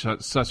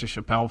such a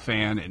Chappelle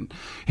fan, and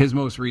his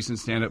most recent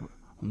stand-up.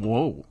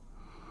 Whoa,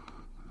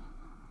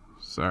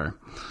 sorry,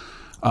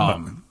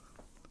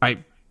 I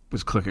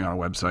was clicking on a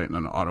website and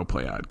an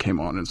autoplay ad came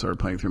on and started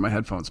playing through my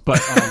headphones. But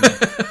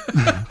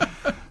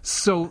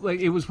so,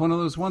 like, it was one of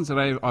those ones that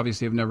I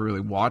obviously have never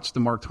really watched the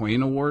Mark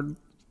Twain Award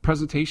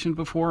presentation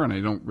before, and I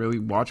don't really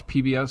watch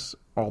PBS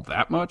all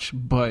that much,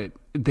 but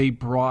they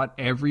brought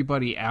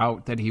everybody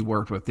out that he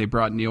worked with. They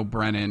brought Neil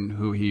Brennan,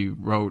 who he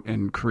wrote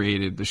and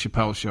created The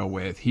Chappelle Show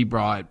with. He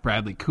brought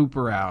Bradley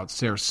Cooper out,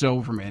 Sarah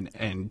Silverman,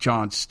 and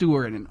Jon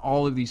Stewart, and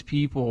all of these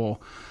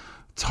people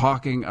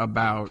talking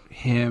about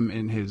him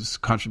and his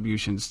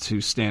contributions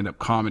to stand-up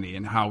comedy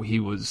and how he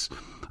was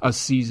a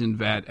seasoned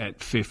vet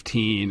at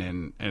 15,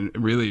 and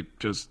really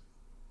just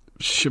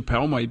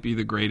Chappelle might be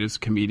the greatest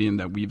comedian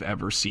that we've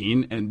ever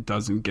seen and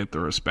doesn't get the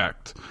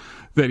respect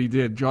that he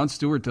did. Jon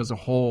Stewart does a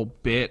whole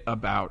bit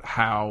about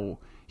how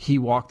he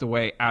walked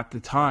away at the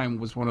time,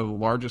 was one of the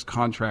largest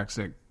contracts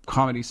that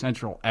Comedy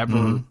Central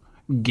ever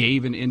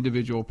gave an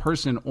individual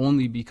person,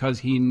 only because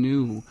he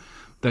knew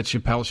that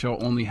Chappelle Show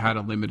only had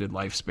a limited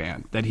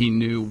lifespan, that he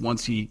knew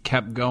once he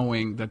kept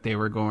going that they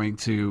were going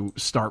to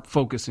start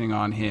focusing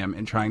on him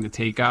and trying to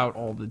take out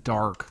all the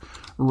dark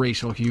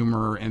racial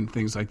humor and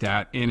things like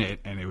that in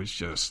it. And it was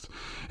just,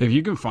 if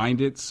you can find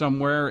it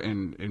somewhere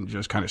and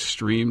just kind of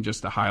stream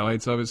just the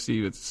highlights of it,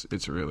 Steve,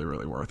 it's really,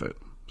 really worth it.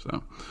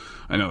 So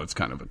I know it's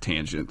kind of a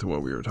tangent to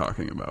what we were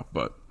talking about,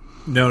 but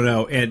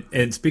No,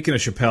 and speaking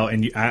of Chappelle,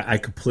 and I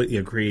completely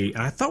agree.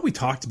 And I thought we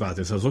talked about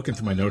this. I was looking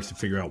through my notes to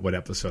figure out what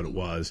episode it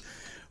was.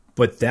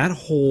 But that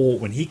whole,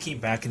 when he came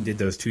back and did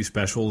those 2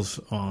 specials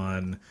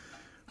on,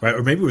 right,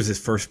 or maybe it was his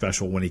first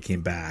special when he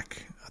came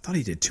back. I thought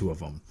he did 2 of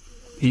them.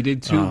 He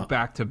did 2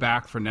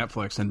 back-to-back for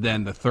Netflix, and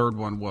then the third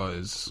one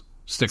was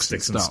Sticks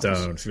and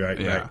Stones.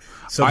 Right.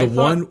 So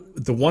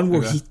the one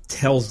where he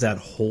tells that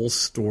whole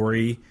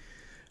story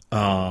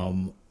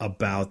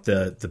about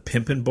the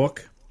Pimpin'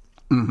 book.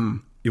 Mm-hmm.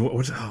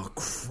 Oh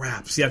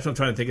crap! See, I'm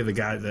trying to think of the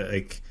guy that,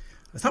 like,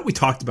 I thought we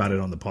talked about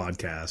it on the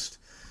podcast.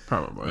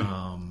 Probably.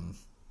 Let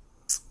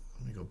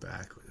me go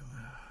back.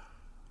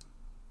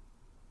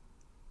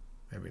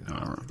 Maybe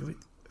not.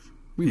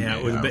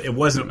 It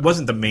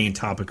wasn't the main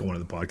topic of one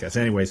of the podcasts,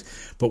 anyways.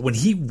 But when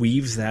he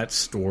weaves that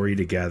story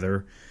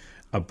together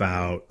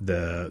about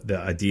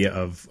the idea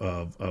of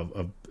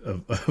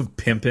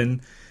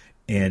pimping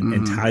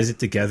and ties it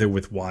together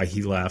with why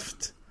he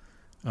left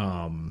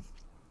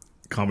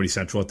Comedy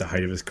Central at the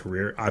height of his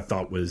career, I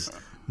thought was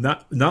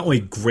not only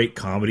great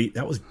comedy,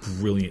 that was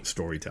brilliant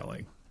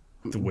storytelling.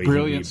 The way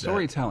brilliant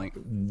storytelling.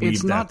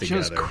 It's not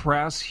just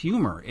crass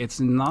humor. It's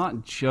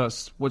not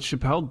just what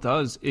Chappelle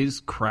does is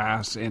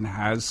crass and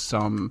has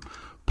some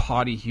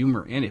potty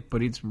humor in it,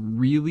 but it's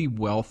really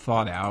well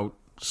thought out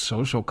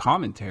social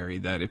commentary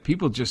that if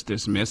people just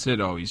dismiss it,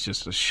 oh, he's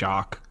just a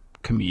shock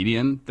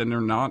comedian, then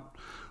they're not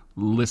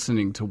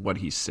listening to what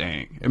he's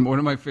saying. And one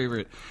of my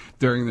favorite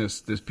during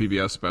this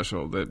PBS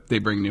special, that they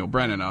bring Neil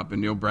Brennan up,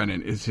 and Neil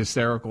Brennan is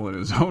hysterical in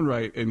his own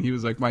right, and he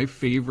was like, my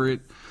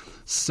favorite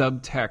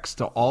subtext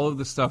to all of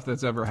the stuff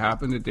that's ever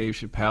happened to Dave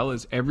Chappelle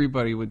is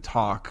everybody would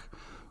talk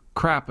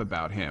crap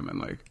about him. And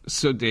like,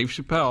 so Dave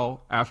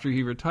Chappelle, after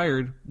he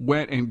retired,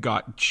 went and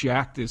got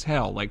jacked as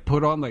hell, like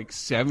put on like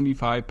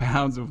 75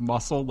 pounds of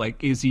muscle,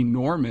 like is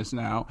enormous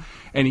now.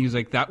 And he's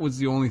like, that was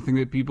the only thing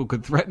that people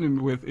could threaten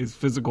him with is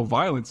physical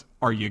violence.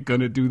 Are you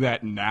going to do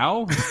that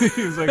now?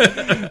 He's like,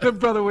 the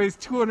brother weighs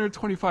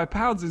 225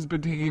 pounds, has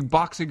been taking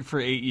boxing for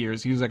 8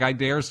 years. He was like, I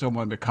dare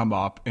someone to come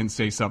up and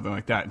say something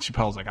like that. And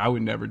Chappelle's like, I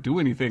would never do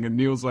anything. And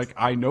Neil's like,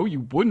 I know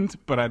you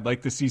wouldn't, but I'd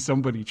like to see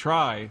somebody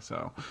try.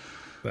 So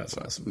that's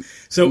awesome.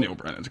 So Neil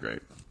Brennan's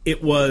great.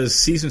 It was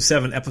season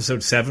 7,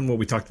 episode 7, where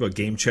we talked about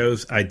game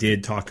shows. I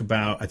talked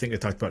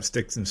about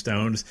Sticks and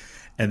Stones,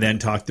 and then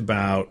talked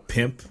about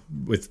Pimp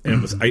and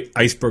it was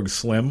Iceberg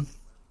Slim.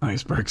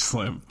 Iceberg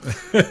Slim.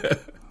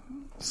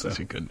 Such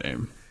a good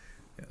name.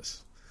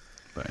 Yes.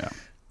 But yeah.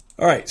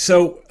 All right,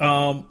 so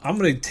I'm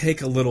going to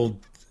take a little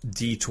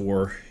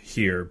detour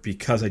here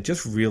because I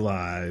just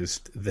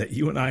realized that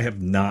you and I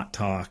have not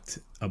talked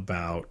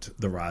about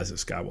The Rise of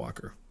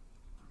Skywalker.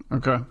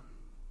 Okay.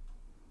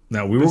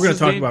 Now, we were going to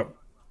talk about...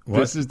 What?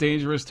 This is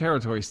dangerous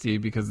territory,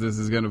 Steve, because this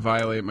is going to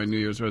violate my New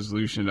Year's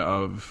resolution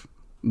of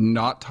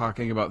not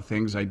talking about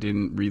things I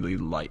didn't really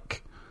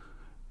like.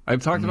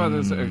 I've talked about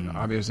this.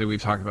 Obviously,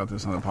 we've talked about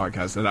this on the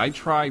podcast, that I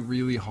try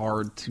really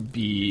hard to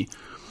be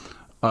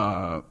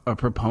a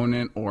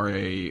proponent or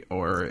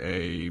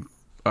a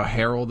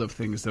herald of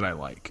things that I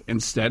like.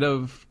 Instead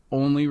of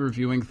only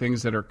reviewing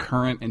things that are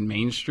current and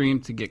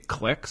mainstream to get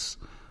clicks,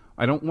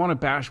 I don't want to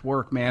bash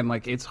work, man.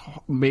 Like,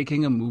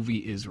 making a movie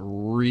is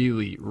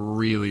really,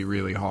 really,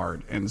 really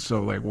hard. And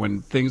so, like,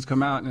 when things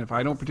come out, and if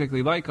I don't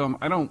particularly like them,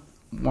 I don't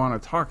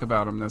want to talk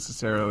about them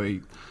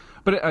necessarily.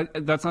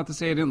 But that's not to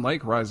say I didn't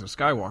like Rise of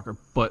Skywalker,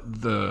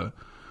 but the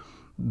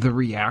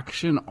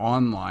reaction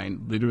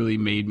online literally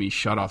made me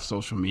shut off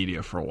social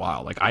media for a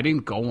while. Like, I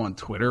didn't go on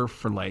Twitter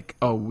for like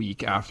a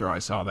week after I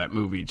saw that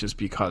movie just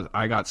because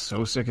I got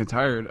so sick and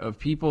tired of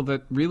people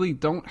that really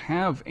don't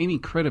have any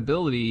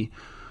credibility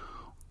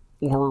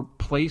or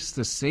place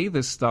to say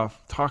this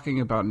stuff, talking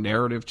about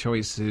narrative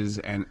choices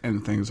and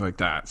things like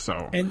that.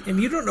 So and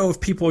you don't know if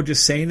people are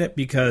just saying it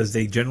because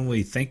they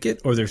generally think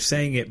it, or they're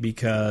saying it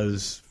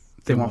because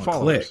they want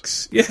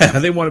clicks. Yeah,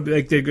 they want to be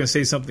like, they're going to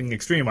say something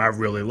extreme. I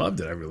really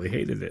loved it. I really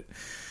hated it.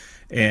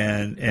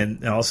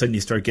 And all of a sudden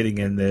you start getting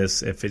in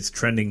this, if it's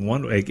trending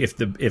one way, if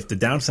the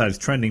downside is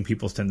trending,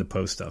 people tend to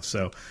post stuff.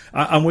 So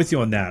I'm with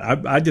you on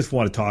that. I just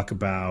want to talk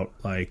about,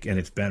 like, and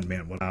it's been,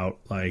 man,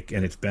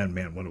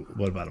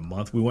 what about a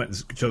month?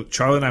 So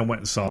Charlie and I went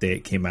and saw the day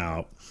it came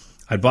out.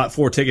 I bought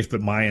 4 tickets, but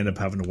Maya ended up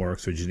having to work,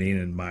 so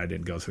Janine and Maya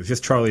didn't go. So it was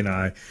just Charlie and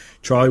I.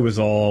 Charlie was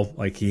all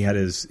like, he had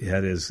his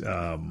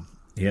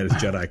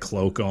Jedi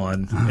cloak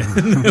on,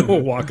 and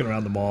we're walking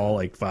around the mall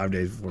like 5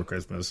 days before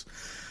Christmas.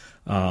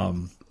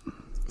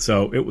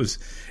 So it was,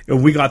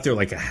 we got there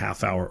like a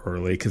half hour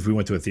early because we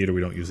went to a theater we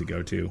don't usually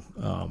go to.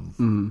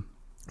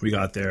 We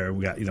got there,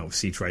 we got,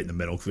 seats right in the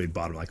middle because we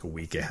bought them like a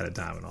week ahead of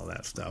time and all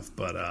that stuff.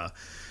 But,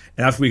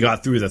 and after we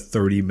got through the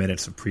 30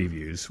 minutes of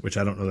previews, which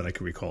I don't know that I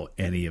can recall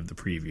any of the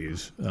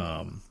previews.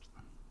 Go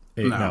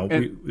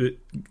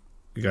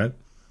ahead.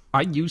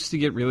 I used to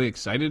get really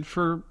excited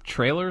for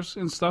trailers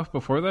and stuff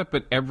before that,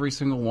 but every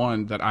single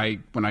one that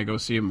when I go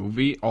see a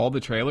movie, all the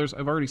trailers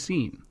I've already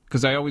seen.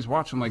 Because I always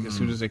watch them like as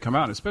soon as they come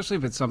out, especially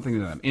if it's something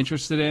that I'm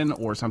interested in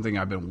or something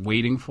I've been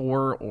waiting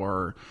for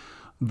or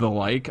the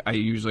like. I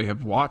usually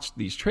have watched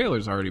these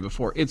trailers already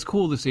before. It's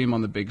cool to see them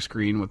on the big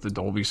screen with the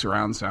Dolby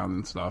surround sound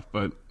and stuff,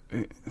 but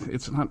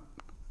it's not,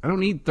 I don't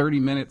need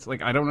 30 minutes.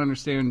 Like, I don't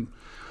understand.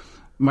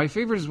 My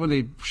favorite is when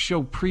they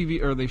show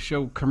they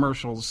show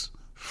commercials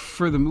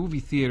for the movie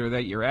theater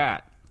that you're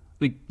at.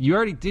 Like, you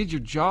already did your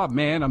job,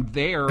 man. I'm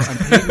there. I'm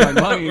paying my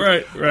money.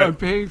 Right. I'm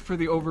paying for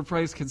the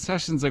overpriced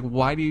concessions. Like,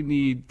 why do you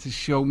need to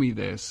show me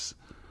this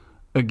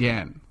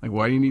again? Like,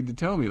 why do you need to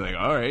tell me, like,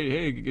 all right,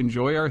 hey,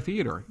 enjoy our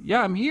theater?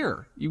 Yeah, I'm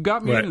here. You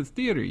got me into the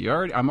theater.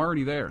 I'm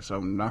already there,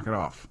 so knock it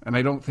off. And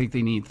I don't think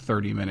they need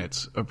 30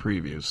 minutes of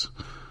previews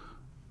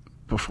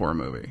before a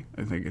movie.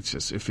 I think it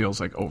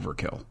feels like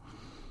overkill.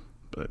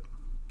 But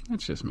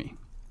that's just me.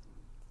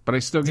 But I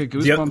still get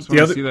goosebumps when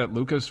I see that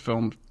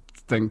Lucasfilm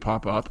thing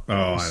pop up. Oh,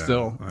 I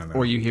know.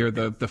 Or you hear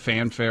the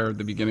fanfare at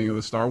the beginning of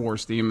the Star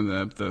Wars theme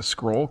and the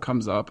scroll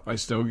comes up. I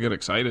still get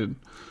excited.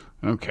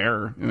 I don't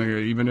care.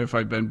 Even if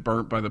I've been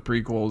burnt by the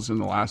prequels and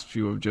the last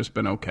few have just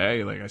been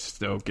okay, like, I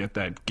still get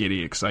that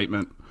giddy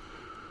excitement.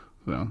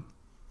 So,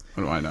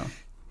 what do I know?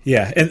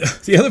 Yeah, and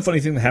the other funny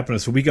thing that happened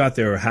is, so we got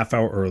there a half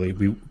hour early.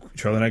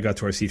 Charlie and I got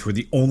to our seats. We're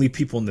the only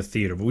people in the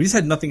theater, but we just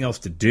had nothing else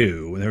to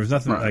do. And there was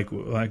nothing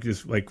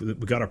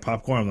we got our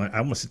popcorn. I'm like,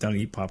 I want to sit down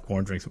and eat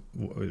popcorn, drink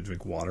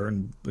water,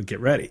 and get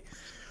ready.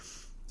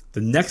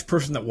 The next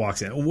person that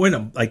walks in,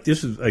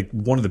 this is like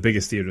one of the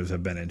biggest theaters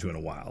I've been into in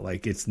a while.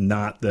 Like, it's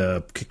not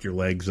the kick your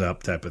legs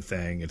up type of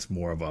thing. It's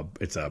more of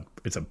it's a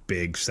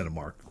big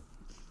Cinemark.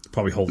 It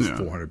probably holds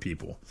 400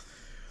 people.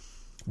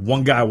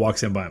 One guy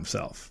walks in by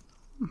himself.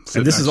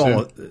 And this is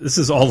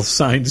all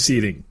assigned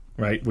seating,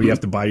 right? Where you have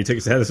to buy your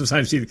tickets ahead of some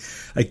assigned seating.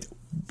 Like,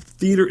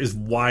 theater is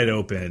wide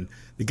open.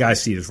 The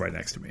guy's seat is right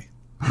next to me.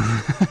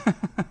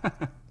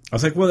 I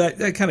was like, well,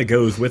 that kind of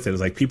goes with it.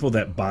 It's like people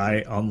that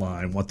buy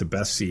online want the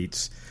best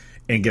seats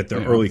and get there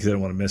early because they don't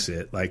want to miss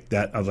it. Like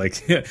that, I was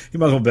like, yeah, you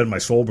might as well have been my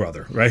soul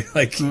brother, right?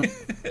 Like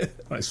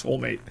my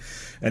soulmate.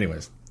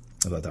 Anyways,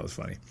 I thought that was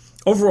funny.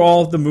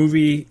 Overall, the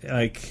movie,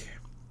 like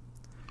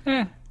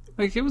it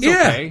was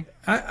okay.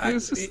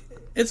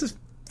 It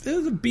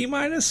was a B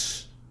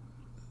minus,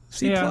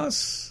 C plus.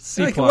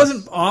 C like plus. It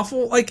wasn't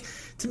awful. Like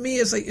to me,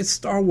 it's like it's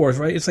Star Wars,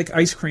 right? It's like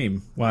ice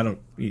cream. Well, I don't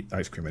eat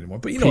ice cream anymore,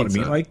 but you know what I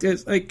mean. Like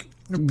it's like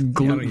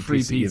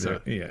gluten-free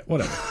pizza. Yeah,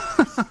 whatever.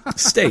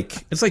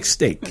 Steak. It's like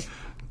steak.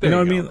 You know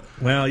what I mean?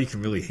 Well, you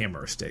can really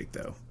hammer a steak,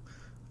 though.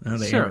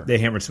 They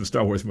hammered some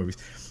Star Wars movies.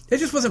 It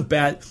just wasn't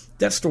bad.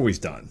 That story's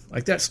done.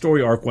 Like, that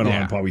story arc went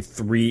on probably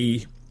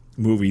 3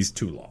 movies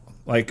too long.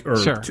 Like, or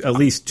at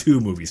least 2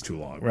 movies too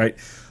long, right?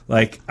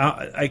 Like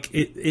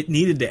it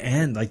needed to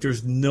end. Like,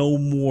 there's no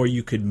more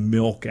you could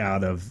milk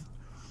out of.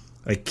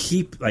 Like,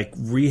 keep, like,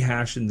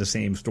 rehashing the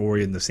same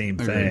story and the same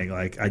thing.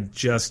 Like, I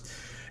just...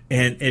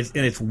 And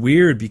it's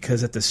weird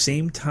because at the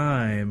same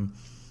time,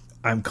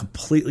 I'm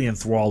completely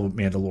enthralled with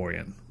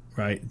Mandalorian.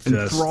 Right,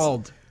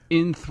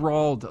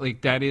 enthralled.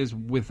 Like that is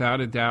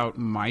without a doubt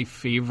my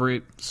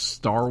favorite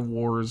Star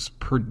Wars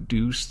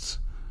produced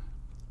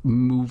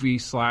movie /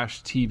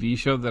 TV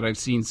show that I've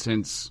seen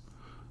since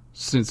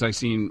we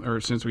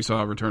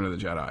saw Return of the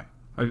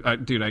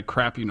Jedi. Dude, I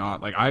crap you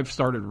not. Like I've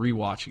started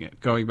rewatching it,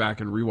 going back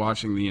and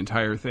rewatching the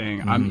entire thing.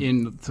 Mm-hmm. I'm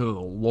into the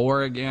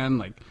lore again.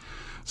 Like,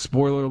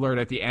 spoiler alert,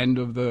 at the end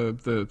of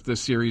the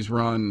series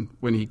run,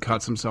 when he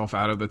cuts himself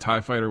out of the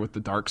TIE fighter with the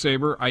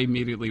Darksaber, I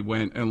immediately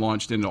went and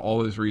launched into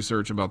all this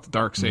research about the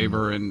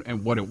Darksaber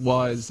and what it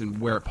was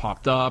and where it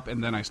popped up.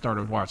 And then I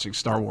started watching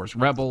Star Wars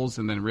Rebels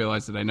and then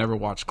realized that I never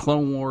watched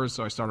Clone Wars,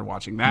 so I started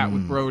watching that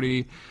with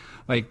Brody.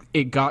 Like,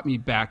 it got me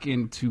back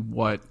into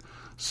what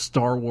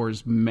Star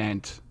Wars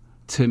meant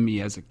to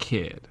me as a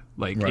kid.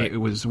 Like, it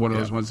was one of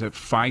those ones that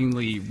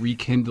finally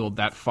rekindled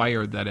that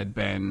fire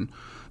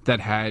that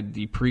had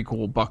the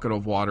prequel bucket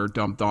of water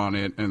dumped on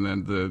it, and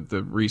then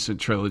the recent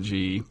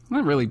trilogy,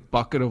 not really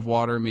bucket of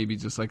water, maybe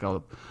just like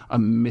a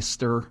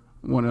mister,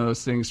 one of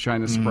those things trying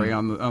to spray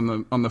on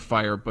the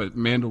fire. But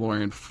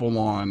Mandalorian full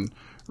on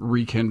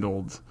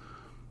rekindled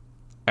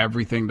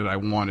everything that I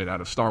wanted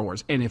out of Star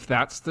Wars. And if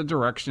that's the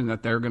direction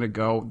that they're going to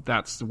go,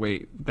 that's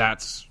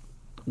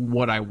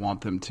what I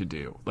want them to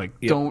do. Like,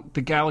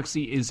 the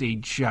galaxy is a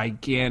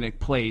gigantic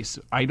place.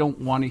 I don't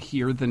want to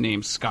hear the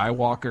name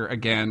Skywalker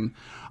again.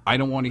 I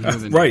don't want to hear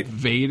the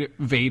name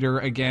Vader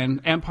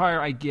again.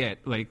 Empire, I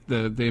get. Like,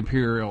 the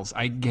Imperials,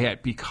 I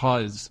get,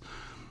 because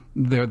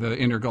they're the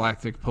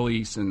intergalactic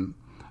police and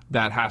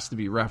that has to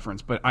be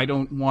referenced. But I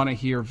don't want to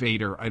hear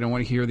Vader. I don't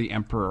want to hear the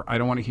Emperor. I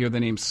don't want to hear the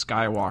name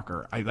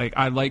Skywalker.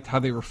 I liked how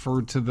they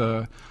referred to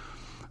the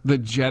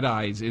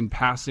Jedis in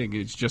passing.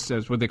 It's just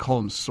as what they call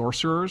them,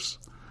 sorcerers.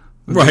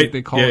 Right.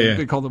 They call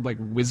them like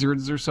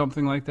wizards or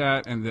something like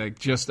that, and like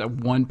just a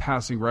one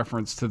passing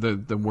reference to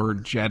the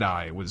word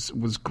Jedi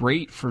was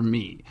great for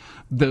me.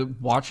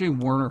 Watching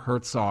Werner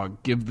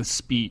Herzog give the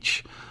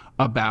speech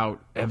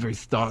about every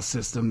star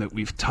system that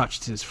we've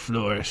touched has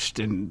flourished,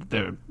 and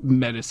their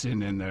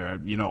medicine and their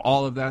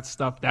all of that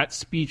stuff. That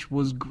speech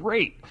was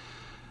great.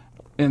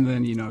 And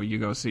then, you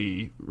go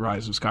see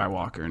Rise of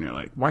Skywalker and you're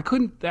like, why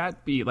couldn't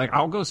that be like,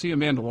 I'll go see a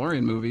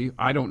Mandalorian movie.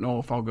 I don't know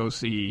if I'll go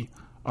see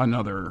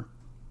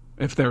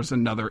if there's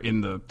another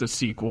in the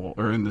sequel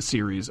or in the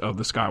series of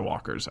the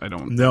Skywalkers. I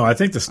don't know. I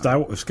think the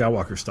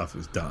Skywalker stuff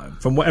is done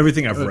from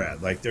everything I've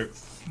read. Like,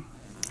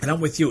 and I'm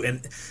with you.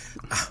 And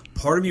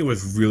part of me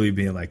was really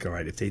being like, all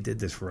right, if they did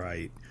this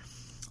right,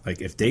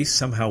 like if they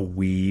somehow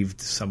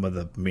weaved some of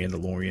the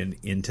Mandalorian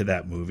into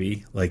that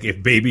movie, like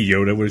if Baby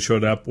Yoda would have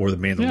showed up, or the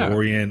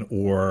Mandalorian,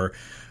 or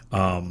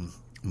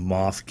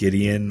Moff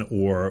Gideon,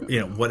 or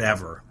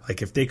whatever,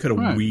 like if they could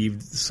have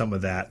weaved some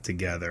of that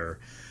together,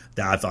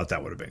 I thought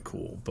that would have been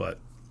cool, but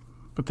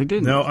they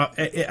didn't. No,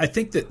 I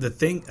think that the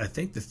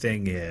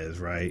thing is,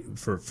 right,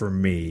 for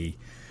me,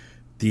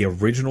 the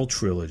original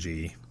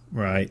trilogy,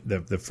 right,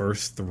 the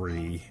first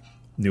 3,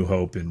 New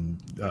Hope and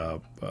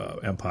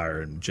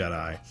Empire and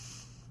Jedi,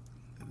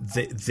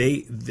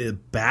 the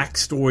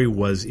backstory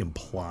was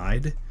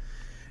implied,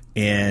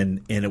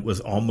 and it was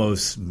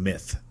almost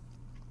myth.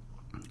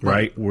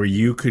 Right, where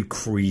you could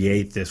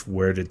create this,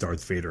 where did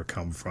Darth Vader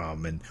come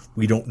from? And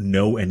we don't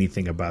know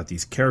anything about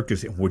these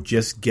characters, and we're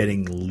just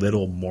getting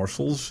little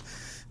morsels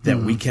that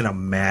we can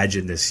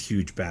imagine this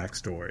huge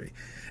backstory.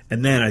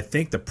 And then I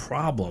think the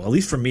problem, at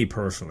least for me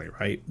personally,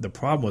 right, the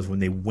problem was when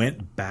they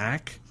went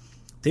back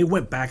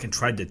and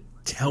tried to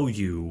tell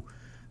you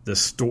the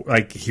story.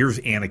 Like, here's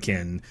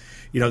Anakin.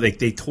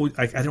 They told.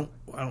 I don't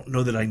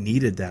know that I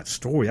needed that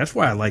story. That's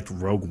why I liked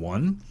Rogue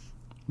One.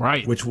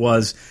 Right. Which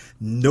was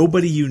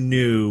nobody you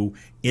knew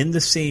in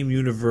the same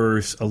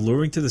universe,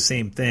 alluring to the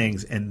same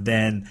things, and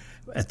then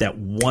at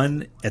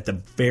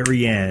the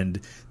very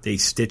end, they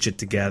stitch it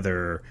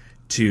together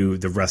to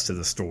the rest of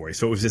the story.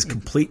 So it was this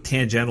complete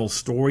tangential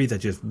story that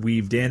just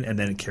weaved in and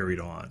then it carried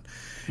on.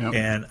 Yep.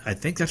 And I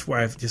think that's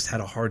why I've just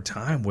had a hard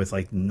time with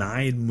like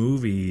 9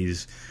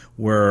 movies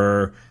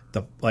where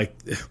the like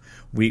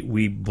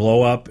we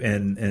blow up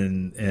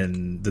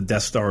and the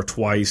Death Star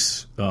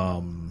twice,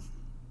 and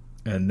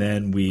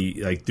then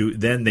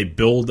then they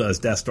build a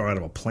Death Star out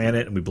of a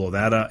planet and we blow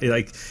that up.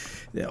 Like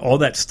all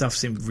that stuff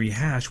seemed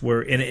rehashed.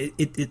 And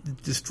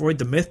it destroyed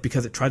the myth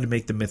because it tried to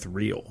make the myth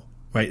real,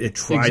 right? It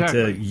tried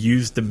to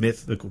use the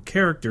mythical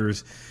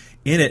characters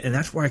in it, and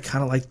that's why I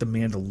kind of like the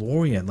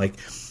Mandalorian. Like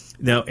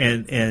now,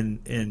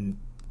 and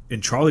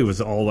Charlie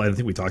was I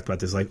think we talked about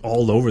this, like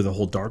all over the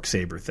whole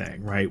Darksaber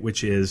thing, right?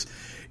 Which is,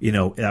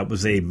 that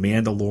was a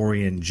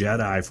Mandalorian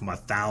Jedi from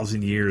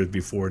 1,000 years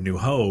before New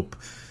Hope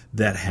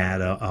that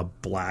had a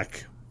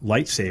black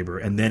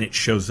lightsaber, and then it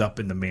shows up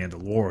in the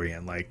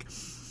Mandalorian. Like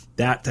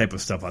that type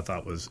of stuff I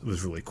thought was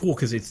really cool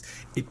because it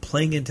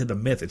playing into the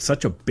myth. It's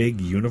such a big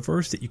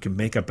universe that you can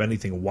make up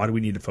anything. Why do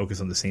we need to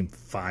focus on the same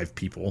 5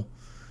 people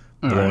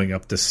blowing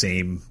up the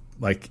same,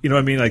 like, you know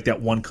what I mean? Like that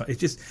one, it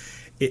just,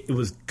 it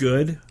was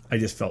good. I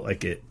just felt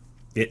like it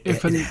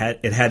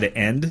had to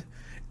end,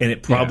 and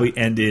it probably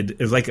ended. It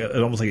was like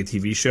almost like a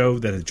TV show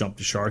that had jumped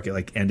the shark. It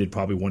like ended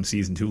probably one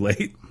season too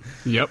late.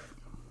 Yep.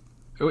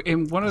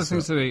 And one of the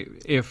things that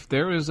if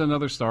there is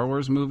another Star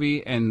Wars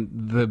movie and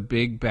the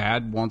big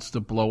bad wants to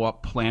blow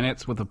up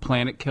planets with a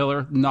planet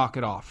killer, knock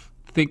it off.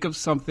 Think of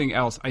something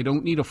else. I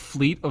don't need a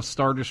fleet of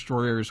Star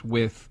Destroyers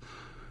with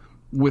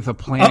a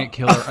planet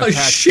killer attached. A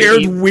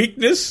shared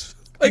weakness?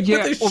 Like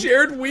with a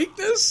shared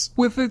weakness?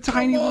 With a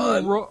tiny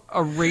little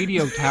a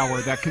radio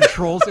tower that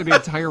controls an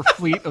entire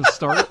fleet of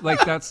Star...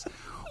 Like that's...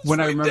 When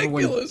I remember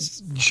when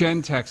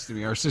Jen texted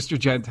me, our sister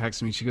Jen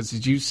texted me, she goes,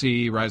 "Did you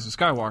see Rise of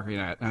Skywalker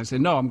yet?" And I said,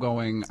 "No, I'm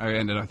going."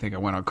 I think I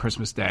went on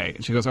Christmas Day.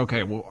 And she goes,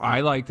 "Okay, well,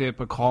 I liked it,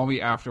 but call me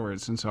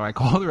afterwards." And so I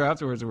called her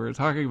afterwards, and we were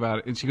talking about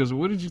it. And she goes,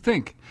 "What did you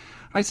think?"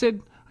 I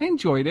said, I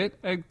enjoyed it.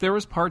 There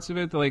was parts of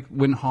it, like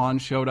when Han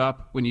showed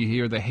up, when you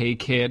hear the "Hey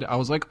Kid," I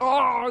was like,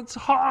 "Oh, it's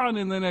Han!"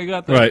 And then I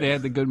got they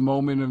had the good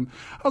moment, and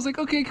I was like,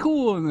 "Okay,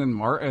 cool." And then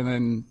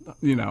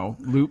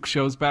Luke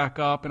shows back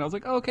up, and I was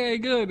like, "Okay,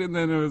 good." And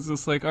then it was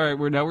just like, "All right,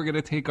 we're going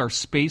to take our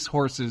space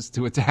horses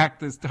to attack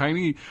this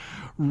tiny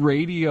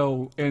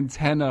radio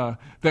antenna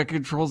that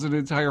controls an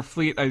entire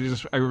fleet." I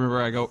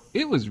remember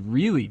it was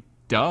really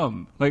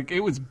dumb. Like it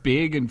was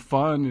big and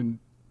fun and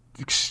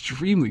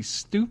extremely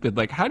stupid.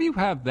 Like, how do you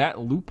have that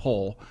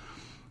loophole?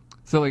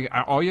 So like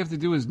all you have to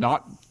do is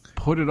not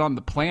put it on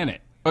the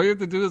planet. All you have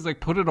to do is like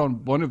put it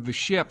on one of the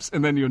ships,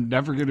 and then you're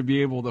never going to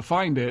be able to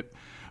find it.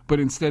 But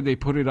instead they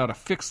put it at a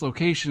fixed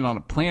location on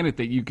a planet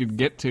that you could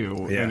get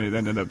to, and it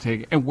ended up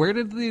taking. And where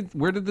did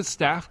the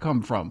staff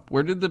come from?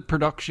 Where did the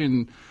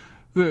production,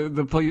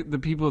 the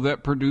people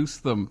that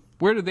produced them,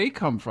 where did they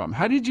come from?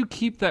 How did you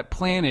keep that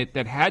planet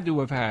that had to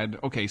have had?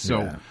 Okay,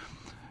 so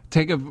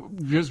take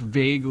just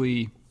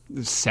vaguely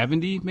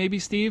 70, maybe,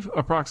 Steve,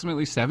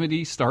 approximately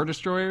 70 Star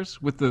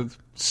Destroyers with the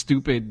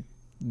stupid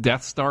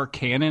Death Star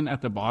cannon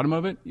at the bottom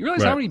of it. You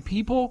realize how many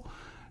people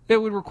it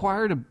would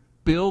require to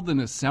build and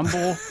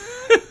assemble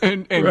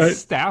and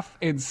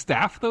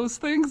staff those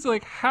things?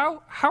 Like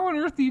how on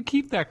earth do you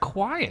keep that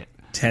quiet?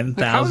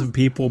 10,000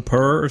 people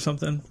per or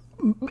something?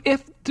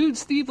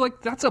 Steve,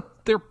 like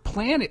they're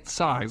planet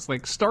size.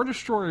 Like Star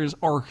Destroyers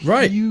are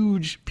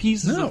huge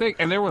pieces of thing,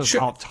 and there was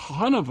a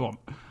ton of them.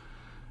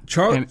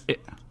 Charlie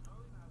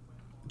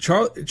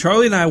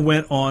and I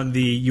went on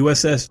the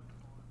USS,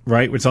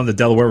 right? It's on the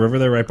Delaware River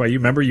there, right by you.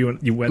 Remember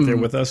you went there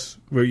with us,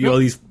 where you at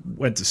least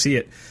went to see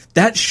it.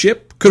 That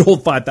ship could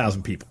hold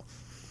 5,000 people.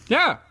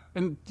 Yeah,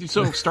 and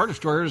so Star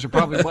Destroyers are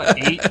probably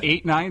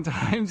eight, 9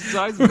 times the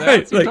size of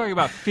that. So you're talking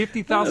about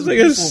 50,000 like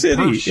people a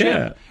city, per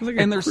ship, like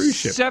and there's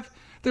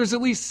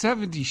at least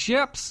 70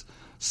 ships.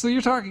 So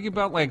you're talking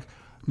about like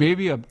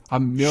maybe a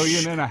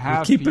million and a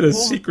half. Keep people. It a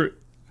secret.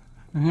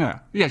 Yeah.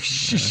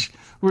 Shh.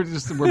 We're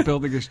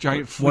building this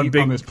giant fleet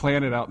on this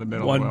planet out in the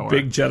middle of nowhere. One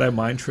big Jedi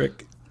mind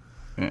trick.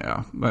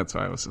 Yeah, that's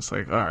why I was just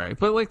like, all right.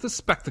 But like the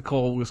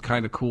spectacle was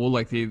kind of cool.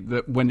 Like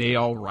the when they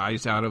all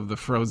rise out of the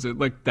frozen,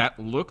 like that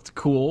looked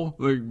cool.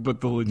 Like, but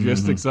the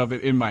logistics of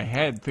it in my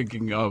head,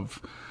 thinking of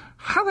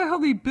how the hell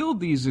they build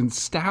these and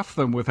staff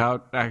them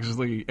without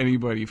actually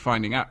anybody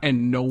finding out,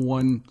 and no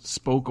one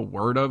spoke a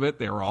word of it.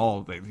 They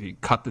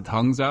cut the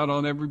tongues out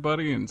on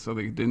everybody, and so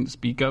they didn't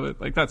speak of it.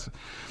 Like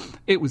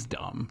it was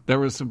dumb. There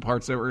was some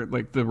parts that were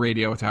like the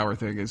radio tower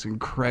thing is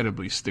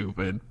incredibly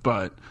stupid,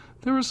 but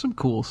there was some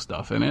cool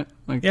stuff in it.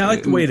 Like I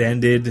like the way it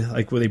ended,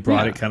 like where they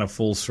brought it kind of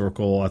full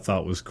circle. I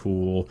thought was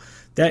cool.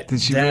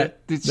 Did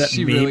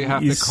she really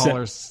have to call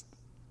her?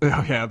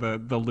 Oh yeah,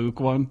 the Luke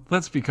one.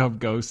 Let's become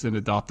ghosts and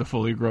adopt a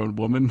fully grown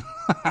woman.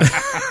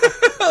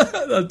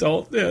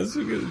 Adult,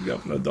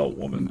 an adult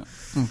woman.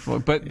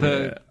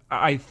 But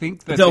I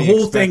think that the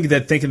whole thing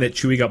that thinking that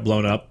Chewie got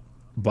blown up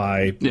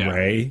by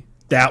Rey,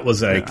 that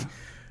was like,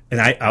 and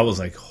I was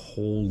like,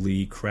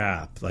 holy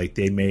crap! Like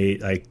they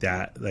made like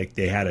that, like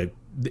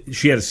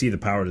she had to see the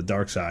power of the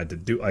dark side to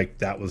do like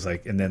that was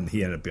like, and then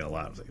he ended up being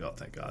alive. I was like, oh,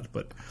 thank God!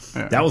 But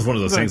that was one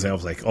of those things that I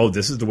was like, oh,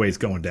 this is the way it's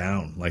going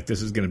down. Like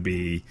this is going to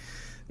be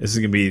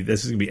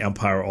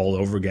Empire all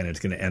over again. It's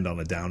going to end on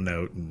a down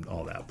note and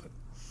all that. But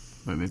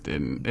but it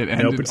didn't. It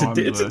Nope,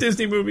 ended it's a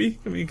Disney movie.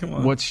 I mean, come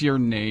on. What's your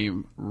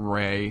name,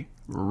 Ray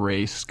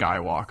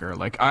Skywalker?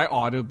 Like, I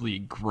audibly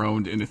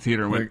groaned in the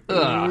theater and went,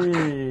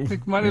 ugh.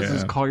 Like, might as well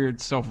just call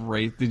yourself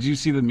Ray. Did you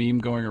see the meme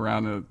going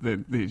around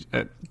that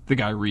the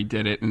guy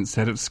redid it?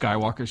 Instead of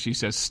Skywalker, she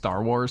says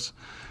Star Wars.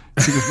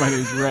 Because my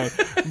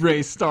name's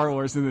Ray Star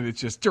Wars, and then it's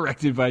just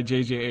directed by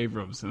J.J.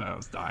 Abrams, and I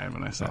was dying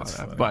when I saw that.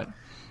 Funny. But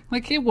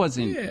like, it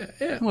wasn't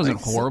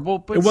horrible.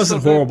 But it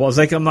wasn't horrible. It's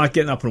like I'm not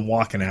getting up and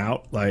walking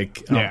out.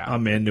 Like Yeah.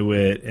 I'm into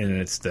it,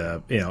 and it's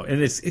and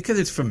it's because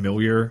it's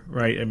familiar,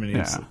 right? I mean,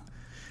 it's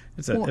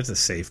a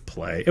safe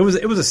play. It was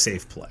a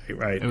safe play,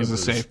 right? It was a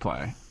safe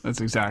play.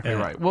 That's exactly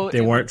right. Well, they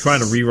weren't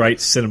trying to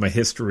rewrite cinema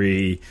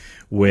history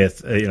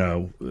with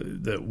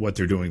what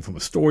they're doing from a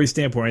story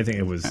standpoint or anything.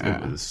 It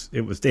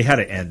was they had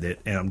to end it,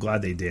 and I'm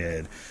glad they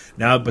did.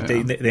 Now, but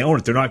they own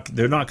it. They're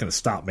not going to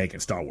stop making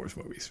Star Wars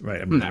movies,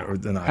 right? I mean, No. or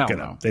they're not going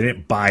to. No. They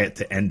didn't buy it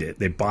to end it.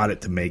 They bought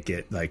it to make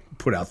it like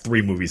put out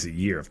 3 movies a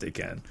year if they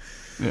can.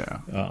 Yeah,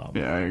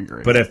 I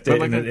agree. But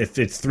if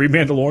it's 3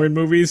 Mandalorian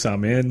movies,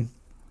 I'm in.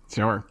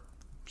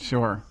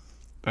 Sure.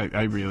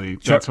 I really,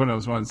 that's one of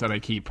those ones that I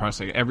keep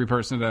pressing. Every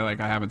person that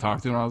I haven't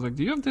talked to, and I was like,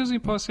 "Do you have Disney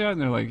Plus yet?" And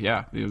they're like,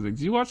 "Yeah." He was like,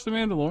 "Do you watch The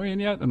Mandalorian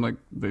yet?" I'm like,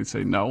 they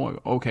say no. I'm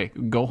like, okay,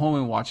 go home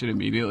and watch it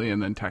immediately,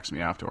 and then text me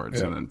afterwards.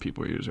 Yeah. And then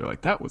people usually are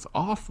like, "That was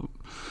awesome."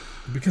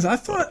 Because I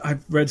thought I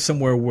read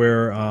somewhere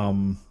where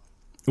Ewan,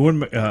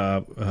 not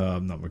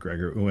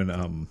McGregor,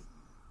 Ewan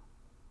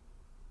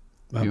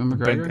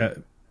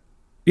McGregor.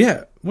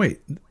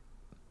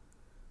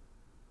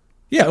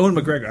 Yeah, Ewan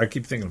McGregor. I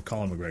keep thinking of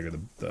Colin McGregor,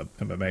 the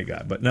MMA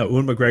guy. But no,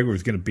 Ewan McGregor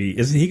is going to be...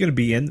 Isn't he going to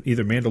be in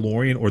either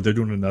Mandalorian or they're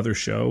doing another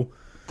show?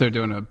 They're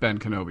doing a Ben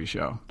Kenobi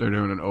show. They're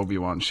doing an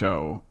Obi-Wan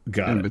show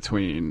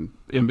between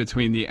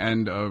the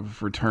end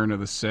of Return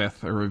of the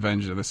Sith or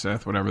Revenge of the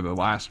Sith, whatever the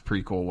last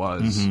prequel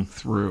was,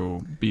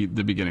 through the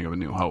beginning of A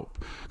New Hope.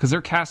 Because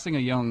they're casting a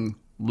young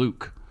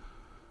Luke.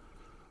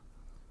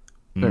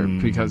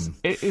 Because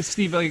it's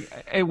Steve. Like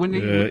when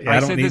I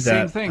said the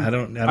same thing. I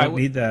don't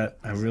need that.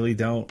 I really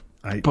don't.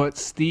 But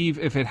Steve,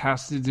 if it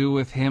has to do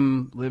with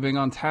him living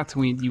on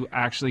Tatooine, you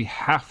actually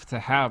have to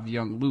have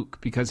young Luke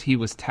because he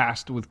was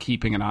tasked with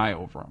keeping an eye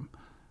over him.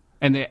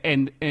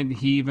 And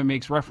he even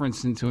makes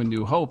reference into A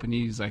New Hope, and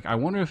he's like, I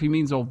wonder if he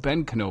means old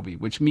Ben Kenobi,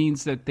 which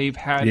means that they've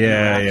had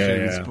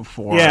interactions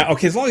before. Yeah,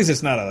 okay, as long as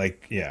it's not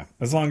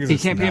as long as he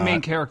can't be a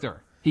main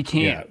character. He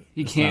can't.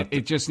 He can't.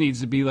 It just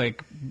needs to be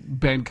like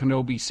Ben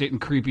Kenobi sitting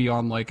creepy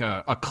on like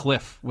a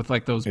cliff with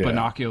like those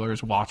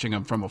binoculars watching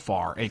him from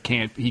afar. He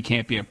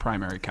can't be a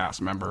primary cast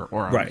member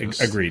or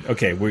agreed.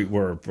 Okay,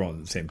 we're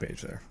on the same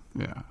page there.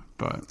 Yeah,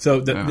 but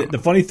so the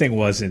funny thing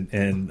was,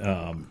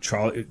 in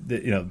Charlie,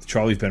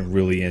 Charlie's been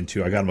really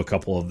into. I got him a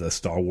couple of the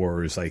Star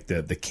Wars, like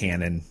the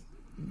canon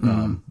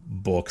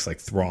books, like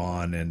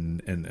Thrawn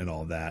and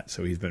all that.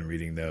 So he's been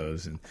reading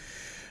those and.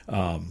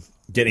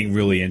 Getting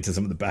really into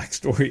some of the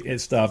backstory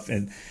and stuff.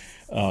 And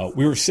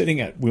we went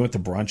to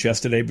brunch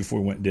yesterday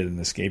before we went and did an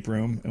escape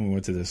room. And we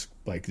went to this,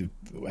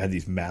 had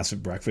these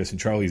massive breakfasts, and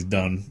Charlie's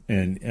done.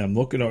 And I'm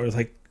looking over,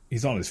 like,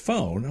 he's on his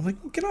phone. I'm like,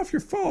 well, get off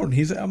your phone.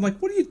 I'm like,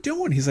 what are you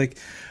doing? He's like,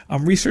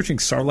 I'm researching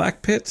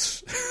Sarlacc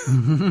pits.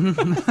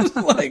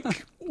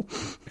 Like,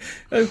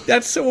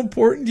 that's so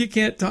important. You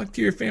can't talk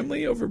to your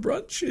family over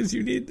brunch as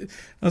you need.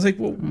 I was like,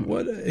 well,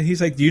 what? He's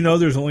like, do you know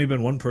there's only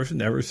been one person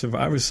to ever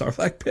survive a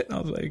Sarlacc pit? And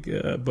I was like,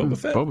 Boba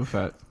Fett. Boba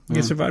Fett. Yeah.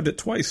 He survived it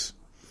twice.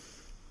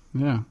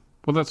 Yeah.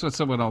 Well, that's what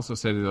someone also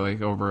said. Like,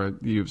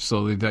 you've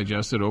slowly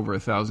digested over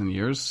 1,000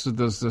 years. So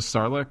does the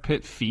Sarlacc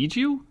pit feed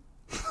you?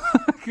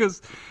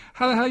 Because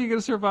how the hell are you going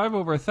to survive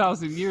over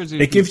 1,000 years?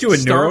 It gives you a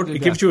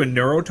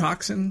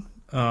neurotoxin.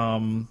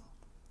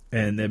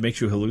 And it makes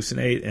you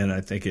hallucinate, and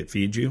I think it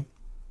feeds you.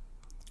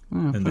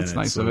 And that's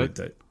nice of it.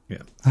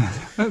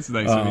 That's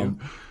nice of you.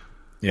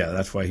 Yeah,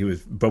 that's why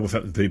Boba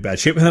Fett was in pretty bad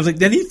shape. And I was like,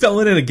 then he fell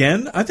in it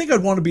again? I think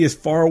I'd want to be as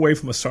far away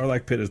from a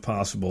Sarlacc pit as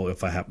possible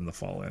if I happen to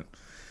fall in.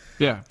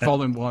 Yeah,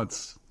 fall in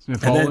once.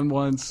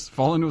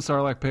 Fall into a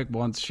Sarlacc pit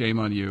once, shame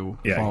on you.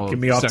 Yeah, get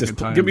me off this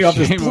planet. Get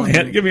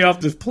me off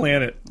this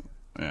planet.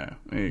 Yeah,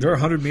 they're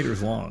 100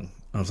 meters long.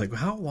 I was like,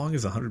 how long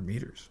is 100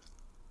 meters?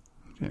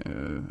 I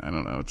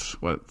don't know. It's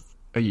what...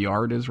 A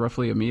yard is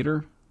roughly a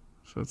meter,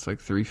 so it's like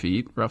 3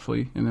 feet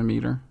roughly in a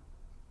meter.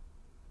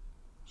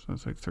 So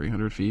it's like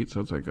 300 feet, so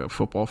it's like a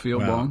football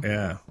field long.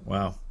 Yeah,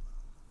 wow.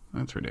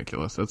 That's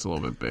ridiculous. That's a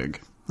little bit big.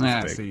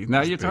 See,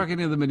 now you're talking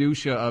to the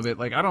minutia of it.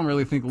 Like, I don't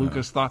really think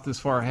Lucas thought this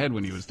far ahead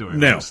when he was doing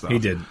this stuff. No,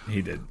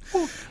 he did.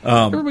 Well,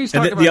 everybody's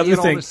talking about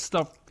all this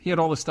stuff. He had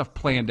all this stuff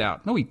planned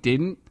out. No, he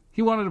didn't.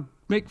 He wanted to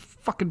make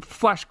fucking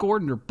Flash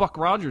Gordon or Buck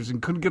Rogers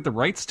and couldn't get the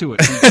rights to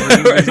it.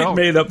 He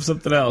made up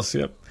something else,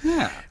 yep.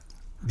 Yeah.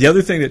 The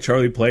other thing that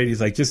Charlie played, he's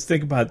like, just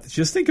think about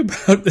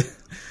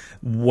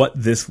what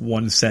this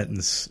one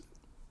sentence,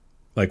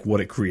 like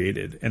what it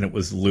created. And it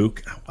was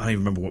Luke. I don't even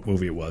remember what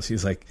movie it was.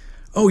 He's like,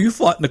 oh, you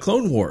fought in the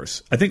Clone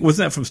Wars. I think,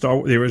 wasn't that from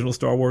the original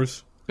Star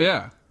Wars?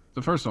 Yeah,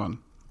 the first one.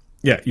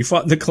 Yeah, you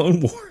fought in the Clone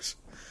Wars.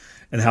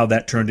 and how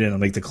that turned in.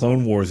 Like the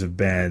Clone Wars have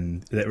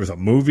been, there was a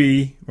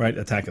movie, right?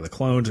 Attack of the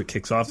Clones, that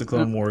kicks off the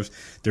Clone Wars.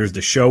 There's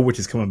the show, which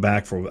is coming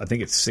back for, I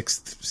think it's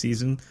 6th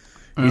season.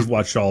 He's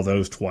watched all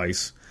those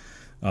twice,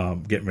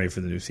 getting ready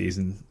for the new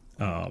season.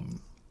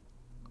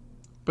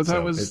 But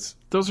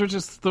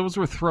those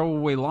were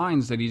throwaway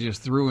lines that he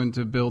just threw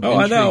into build. Oh,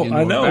 I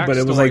know, but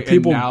it was like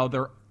people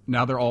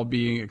now they're all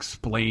being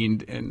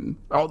explained. And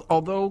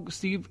although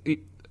Steve,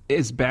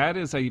 as bad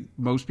as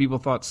most people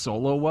thought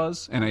Solo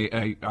was, and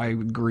I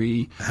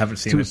agree. I haven't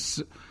seen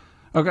it.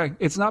 Okay,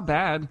 it's not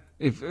bad.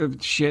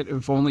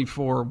 If only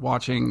for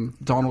watching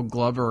Donald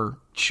Glover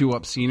chew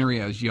up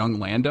scenery as young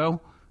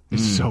Lando.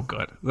 It's so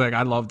good. Like,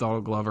 I love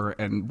Donald Glover,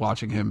 and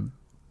watching him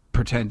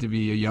pretend to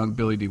be a young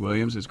Billy D.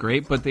 Williams is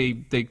great, but they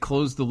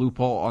closed the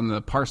loophole on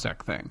the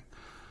parsec thing.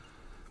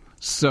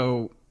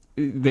 So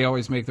they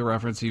always make the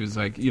reference. He was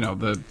like,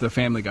 the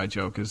Family Guy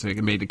joke is they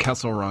made the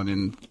Kessel Run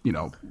in,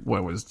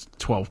 what was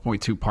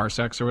 12.2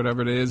 parsecs or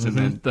whatever it is. And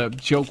then the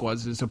joke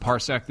is a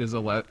parsec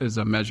is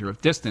a measure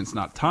of distance,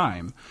 not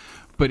time.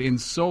 But in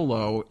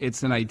Solo,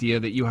 it's an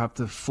idea that you have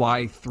to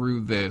fly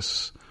through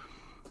this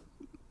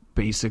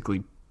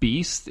basically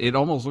beast. It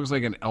almost looks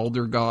like an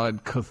elder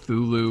god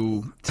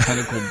Cthulhu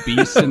tentacle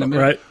beast in the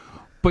middle. Right.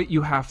 But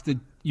you have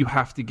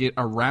to get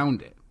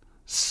around it.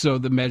 So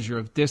the measure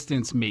of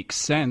distance makes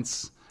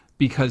sense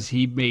because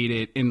he made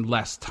it in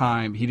less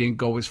time. He didn't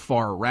go as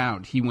far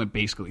around. He went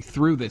basically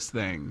through this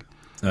thing.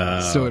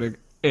 So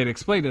it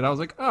explained it. I was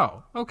like,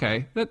 oh,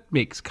 okay, that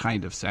makes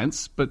kind of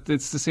sense. But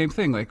it's the same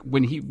thing. Like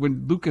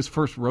when Lucas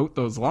first wrote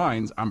those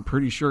lines, I'm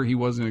pretty sure he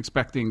wasn't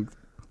expecting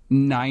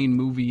 9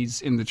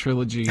 movies in the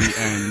trilogy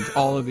and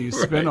all of these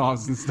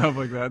spin-offs and stuff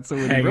like that. So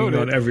when hanging he wrote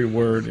on every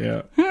word,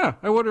 yeah.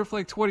 I wonder if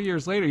 20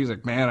 years later he's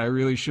like, man, I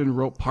really shouldn't have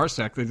wrote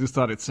parsec. They just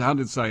thought it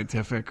sounded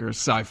scientific or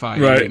sci-fi,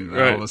 and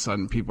all of a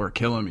sudden people are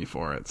killing me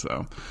for it.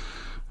 So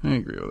I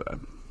agree with that.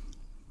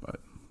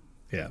 But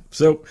yeah,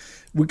 so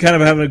we kind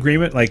of have an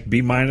agreement, like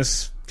B-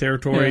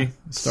 territory,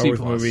 Star Wars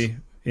movie.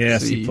 Yeah,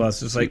 C+.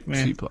 It's like,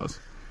 man, C+.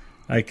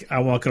 Like,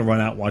 I'm not going to run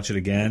out and watch it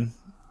again.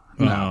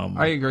 No,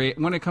 I agree.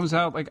 When it comes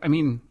out,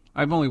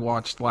 I've only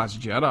watched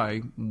Last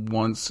Jedi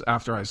once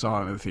after I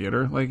saw it in the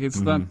theater. Like, it's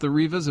not, the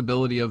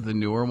revisability of the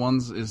newer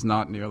ones is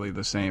not nearly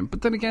the same.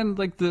 But then again,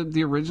 like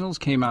the originals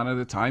came out at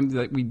a time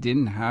that we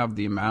didn't have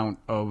the amount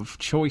of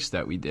choice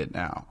that we did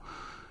now.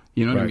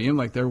 You know what I mean?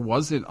 Like, there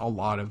wasn't a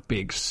lot of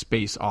big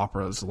space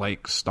operas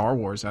like Star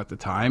Wars at the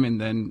time,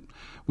 and then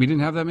we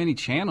didn't have that many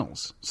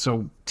channels.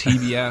 So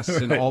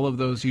TBS and all of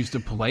those used to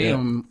play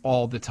them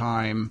all the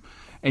time.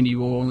 And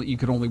you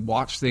could only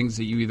watch things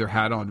that you either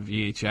had on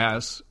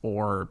VHS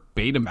or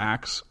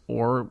Betamax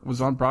or was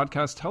on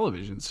broadcast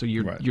television. So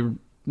your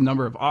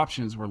number of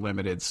options were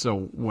limited.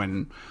 So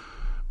when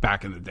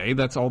back in the day,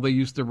 that's all they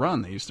used to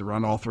run. They used to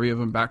run all 3 of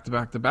them back to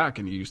back to back,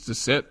 and you used to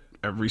sit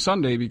every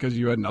Sunday because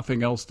you had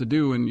nothing else to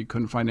do and you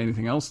couldn't find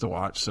anything else to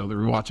watch. So the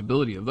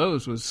rewatchability of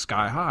those was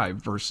sky high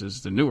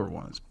versus the newer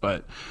ones.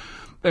 But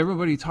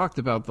everybody talked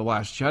about The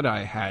Last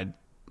Jedi had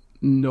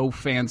no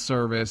fan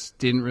service,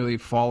 didn't really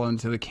fall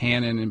into the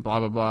canon and blah,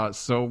 blah, blah.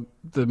 So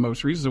the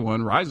most recent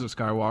one, Rise of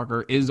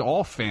Skywalker, is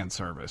all fan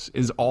service,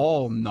 is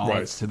all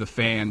nods to the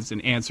fans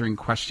and answering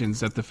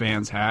questions that the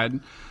fans had.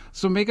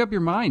 So make up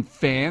your mind,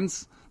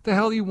 fans. The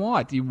hell do you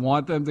want? Do you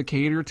want them to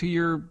cater to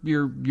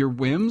your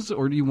whims,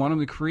 or do you want them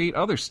to create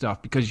other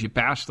stuff? Because you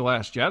bashed The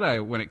Last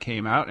Jedi when it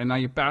came out, and now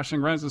you're bashing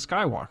Rise of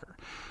Skywalker.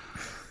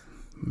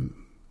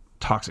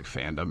 Toxic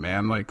fandom,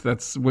 man. Like,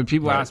 that's when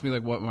people ask me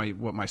like what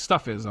my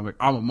stuff is. I'm like,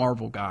 I'm a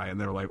Marvel guy, and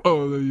they're like,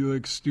 oh, you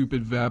like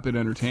stupid vapid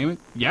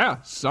entertainment? Yeah,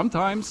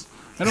 sometimes.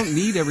 I don't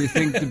need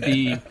everything to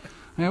be.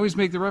 I always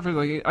make the reference,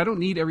 like, I don't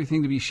need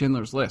everything to be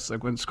Schindler's List.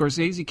 Like when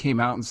Scorsese came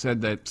out and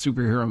said that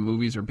superhero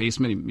movies are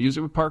basement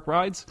amusement park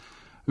rides,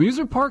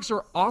 amusement parks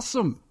are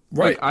awesome.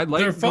 Right. Like, I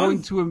like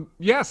going to them.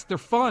 Yes, they're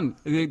fun.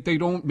 They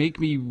don't make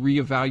me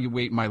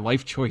reevaluate my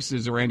life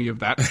choices or any of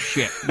that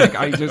shit. Like,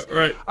 I just,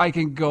 I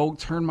can go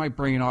turn my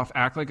brain off,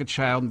 act like a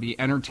child, and be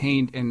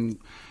entertained and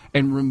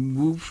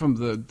removed from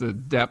the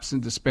depths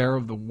and despair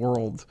of the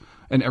world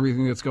and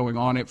everything that's going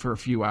on it for a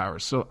few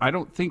hours. So I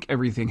don't think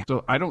everything has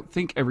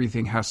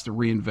to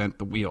reinvent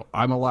the wheel.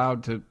 I'm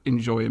allowed to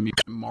enjoy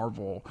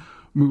Marvel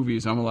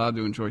movies. I'm allowed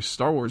to enjoy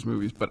Star Wars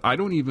movies, but I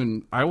won't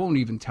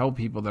even tell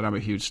people that I'm a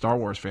huge Star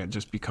Wars fan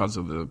just because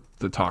of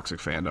the toxic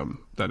fandom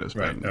that has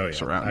been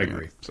surrounding I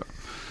agree. it.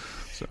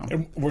 So.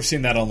 And we're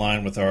seeing that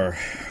online with our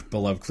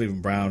beloved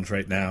Cleveland Browns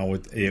right now.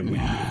 With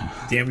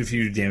damn if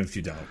you do, damn if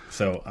you don't.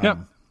 So I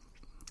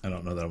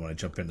don't know that I want to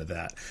jump into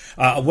that.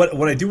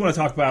 What I do want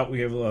to talk about, we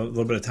have a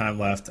little bit of time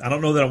left. I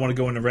don't know that I want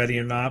to go into Ready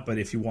or not, but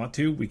if you want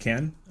to, we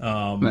can.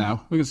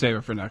 No, we can save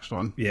it for next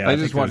one. Yeah, I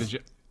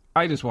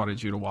just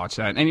wanted you to watch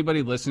that.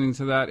 Anybody listening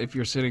to that, if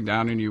you're sitting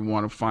down and you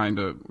want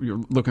to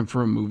you're looking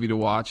for a movie to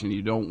watch and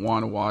you don't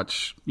want to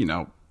watch,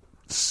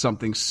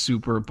 something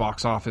super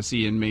box office-y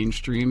and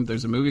mainstream,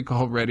 there's a movie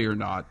called Ready or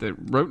Not that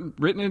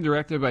written and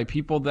directed by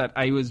people that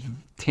I was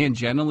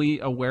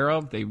tangentially aware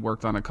of. They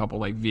worked on a couple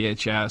like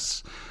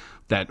VHS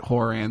that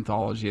horror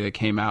anthology that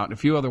came out, and a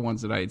few other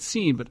ones that I had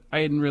seen, but I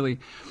hadn't really,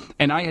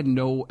 and I had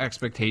no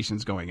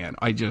expectations going in.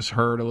 I just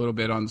heard a little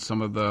bit on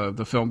some of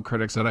the film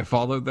critics that I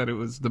followed that it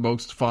was the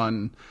most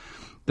fun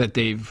that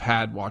they've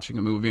had watching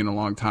a movie in a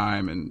long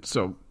time. And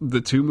so the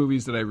two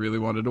movies that I really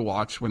wanted to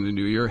watch when the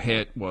new year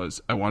hit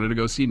was I wanted to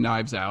go see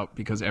Knives Out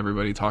because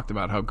everybody talked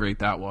about how great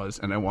that was,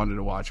 and I wanted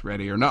to watch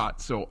Ready or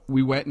Not. So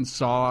we went and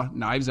saw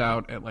Knives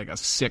Out at like a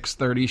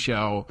 6:30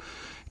 show,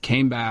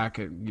 came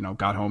back,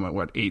 got home at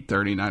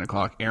 8:30, 9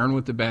 o'clock. Aaron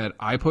went to bed.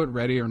 I put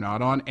Ready or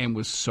Not on and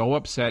was so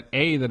upset,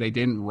 A, that I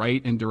didn't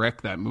write and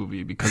direct that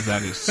movie because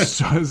that is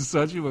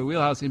such a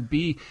wheelhouse, and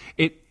B,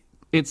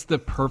 it's the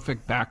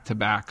perfect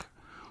back-to-back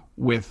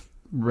with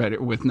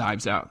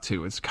Knives Out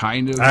too. It's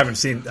kind of I haven't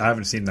seen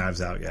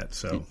Knives Out yet,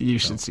 so you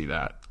should see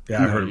that.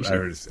 Yeah, I heard it's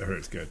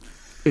good.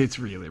 It's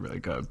really, really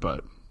good.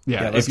 But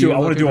yeah, let's do. I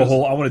want to do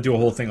a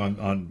whole thing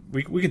on.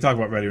 We can talk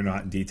about Ready or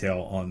Not in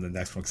detail on the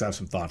next one because I have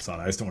some thoughts on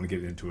it. I just don't want to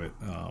get into it.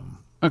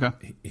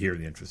 Here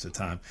in the interest of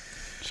time.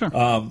 Sure.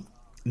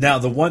 Now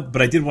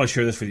but I did want to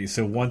share this with you.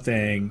 So one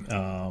thing,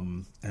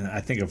 and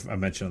I think I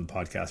mentioned on the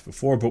podcast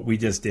before, but we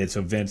just did.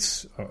 So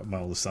Vince,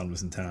 my oldest son,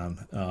 was in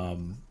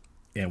town.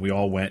 And we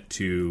all went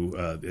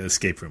to the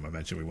escape room. I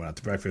mentioned we went out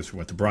to breakfast, we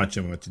went to brunch,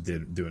 and we went to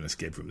do an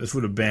escape room. This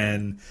would have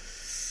been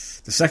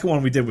the second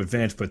one we did with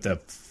Vince, but the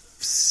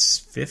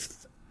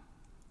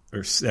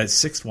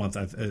sixth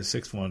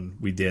one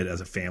we did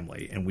as a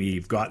family, and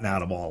we've gotten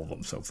out of all of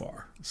them so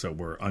far. So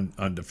we're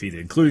undefeated,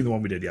 including the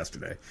one we did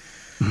yesterday.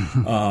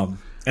 And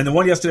the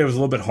one yesterday was a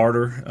little bit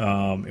harder.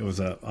 It was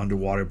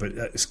underwater, but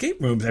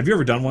escape rooms. Have you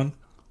ever done one?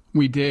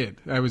 We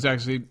did.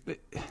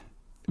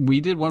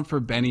 We did one for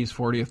Benny's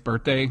 40th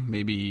birthday,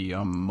 maybe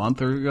a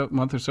month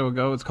or so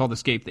ago. It's called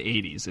Escape the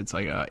 80s. It's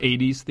like a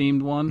 80s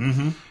themed one.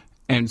 Mm-hmm.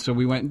 And so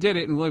we went and did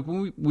it. And like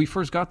when we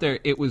first got there,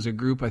 it was a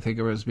group. I think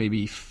it was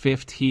maybe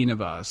 15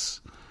 of us.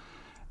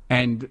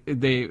 And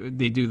they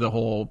do the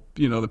whole,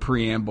 the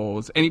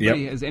preambles.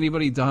 Has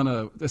anybody done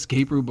a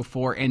escape room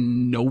before?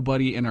 And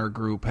nobody in our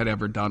group had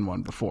ever done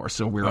one before.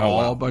 So we're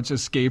all a bunch of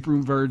escape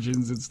room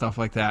virgins and stuff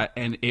like that.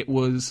 And it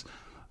was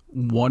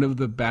one of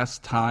the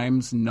best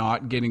times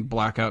not getting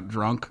blackout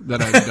drunk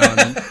that I've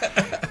done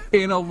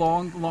in a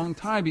long, long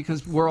time,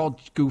 because we're all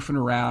goofing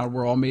around.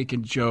 We're all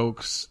making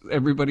jokes.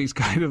 Everybody's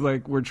kind of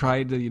like, we're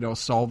trying to,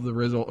 solve the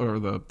riddle or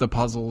the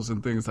puzzles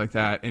and things like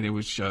that. And it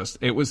was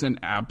an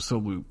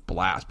absolute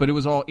blast, but it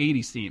was all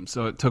 80s themed.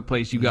 So it took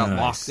place. You got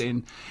locked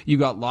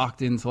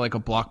into like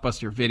a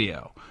Blockbuster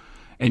Video,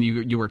 and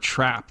you were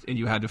trapped, and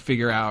you had to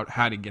figure out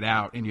how to get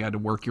out, and you had to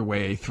work your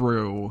way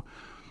through.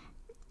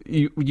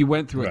 You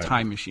went through a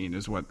time machine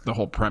is what the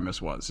whole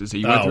premise was. Is that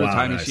you went through a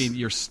time machine,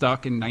 you're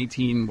stuck in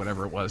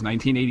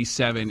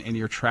 1987, and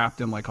you're trapped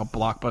in like a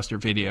Blockbuster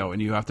Video,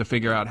 and you have to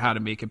figure out how to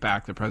make it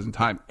back to the present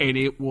time. And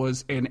it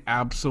was an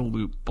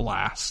absolute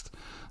blast.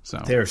 So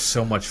they're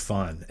so much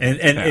fun.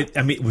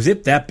 And was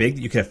it that big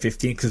that you could have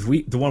 15? Because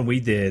the one we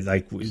did,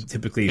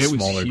 typically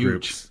smaller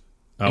groups.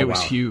 It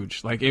was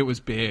huge. Like, it was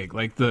big.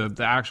 Like the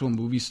actual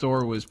movie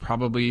store was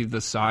probably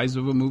the size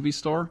of a movie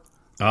store.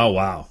 Oh,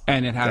 wow.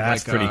 And it had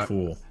that's pretty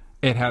cool.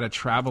 It had a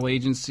travel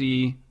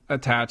agency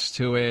attached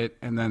to it,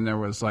 and then there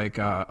was like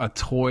a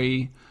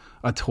toy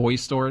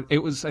store. I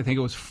think it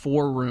was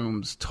 4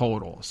 rooms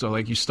total. So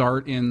like you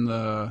start in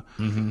the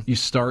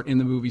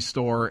movie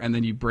store, and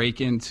then you break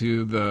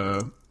into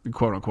the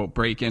quote unquote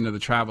break into the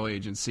travel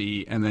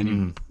agency, and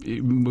then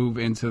you move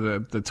into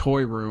the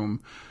toy room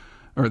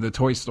or the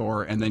toy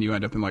store, and then you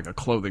end up in like a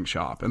clothing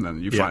shop, and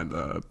then you find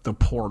the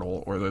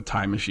portal or the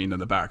time machine in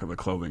the back of the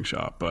clothing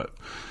shop. But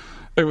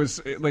it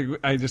was like,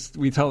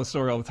 we tell the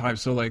story all the time.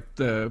 So like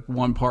the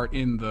one part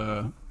in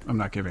I'm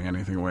not giving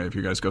anything away if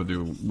you guys go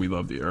do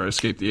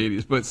Escape the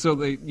 80s, but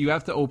so you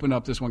have to open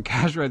up this one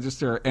cash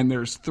register, and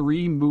there's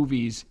 3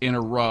 movies in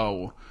a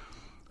row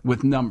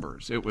with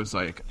numbers. It was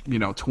like,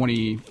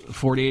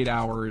 48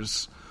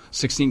 hours,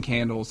 16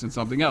 candles, and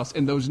something else.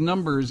 And those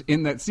numbers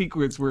in that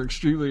sequence were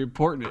extremely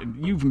important.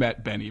 And you've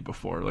met Benny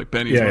before. Like,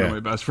 Benny's one of my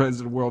best friends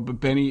in the world, but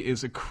Benny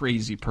is a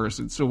crazy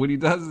person. So what he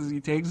does is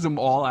he takes them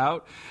all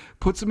out,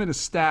 puts them in a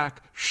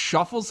stack,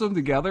 shuffles them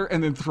together,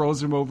 and then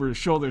throws them over his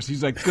shoulders.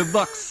 He's like, "Good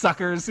luck,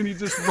 suckers," and he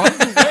just runs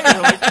away.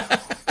 We're like,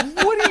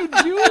 what are you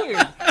doing?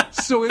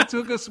 So it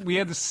took us, we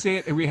had to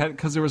sit, and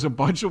because there was a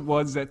bunch of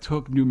ones that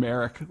took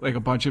numeric, like a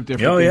bunch of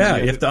different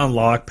things. You have to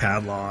unlock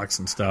padlocks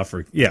and stuff,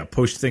 or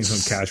push things on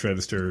cash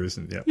registers.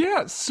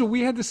 So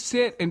we had to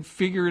sit and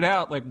figure it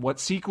out, like what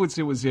sequence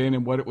it was in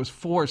and what it was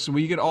for. So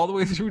we get all the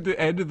way through the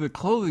end of the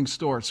clothing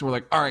store. So we're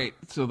like, all right,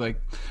 so like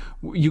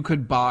you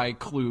could buy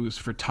clues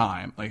for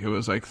time. Like it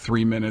was like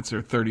 3 minutes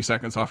or 30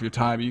 seconds off your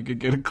time. You could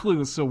get a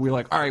clue. So we're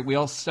like, all right, we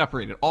all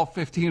separated. All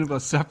 15 of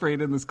us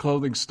separated in this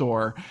clothing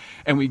store,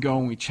 and we go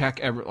and we check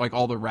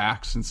all the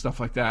racks and stuff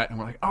like that. And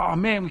we're like, oh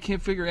man, we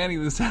can't figure any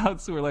of this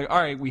out. So we're like,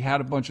 all right, we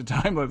had a bunch of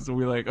time left. So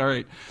we're like, all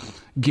right,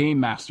 Game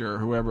Master or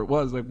whoever it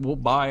was, like, we'll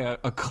buy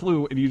a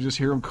clue, and you just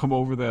hear him come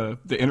over the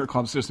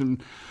intercom system.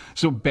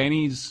 So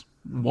Benny's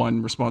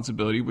one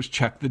responsibility was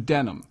check the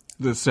denim.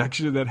 the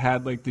section that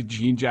had like the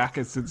jean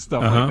jackets and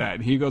stuff like that.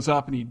 And he goes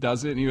up and he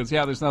does it, and he goes,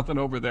 "Yeah, there's nothing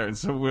over there." And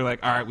so we're like,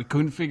 "All right, we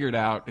couldn't figure it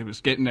out. It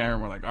was getting there,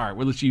 and we're like, all right,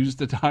 well, let's use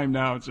the time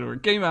now." So we're,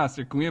 "Game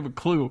Master, can we have a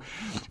clue?"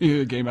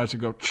 The Game Master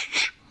go,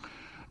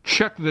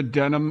 "Check the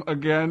denim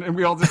again," and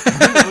we all just look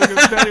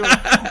at Benny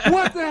like,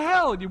 "What the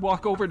hell?" And you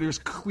walk over, and there's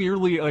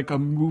clearly like a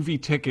movie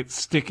ticket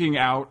sticking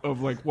out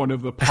of like one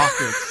of the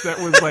pockets that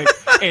was like,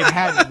 it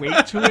had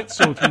weight to it,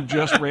 so if you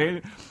just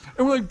ran,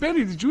 and we're like,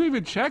 "Benny, did you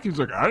even check?" He's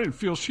like, "I didn't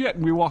feel shit."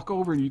 And we walk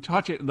over and you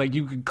touch it, and like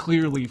you can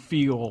clearly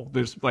feel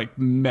this like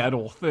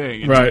metal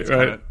thing. And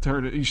right.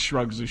 Turn it. He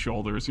shrugs his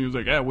shoulders. He was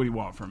like, "Yeah, what do you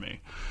want from me?"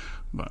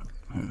 But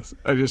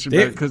I just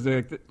remember because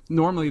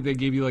normally they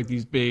give you like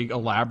these big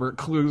elaborate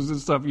clues and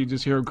stuff. You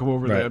just hear them come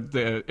over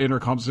the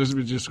intercom system.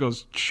 It just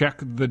goes,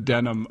 "Check the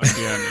denim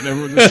again," and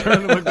everyone just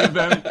turned and looked at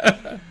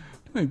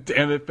Benny.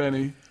 Damn it,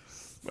 Benny!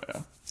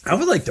 Yeah. I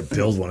would like to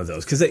build one of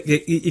those because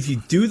if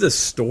you do the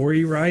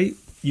story right,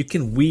 you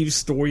can weave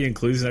story and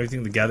clues and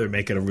everything together and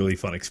make it a really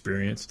fun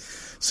experience.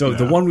 So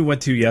the one we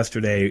went to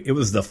yesterday, it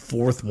was the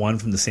fourth one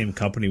from the same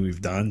company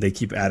we've done. They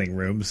keep adding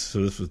rooms,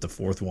 so this was the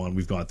fourth one.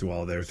 We've gone through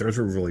all of theirs. Theirs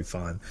were really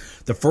fun.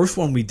 The first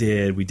one we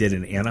did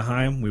in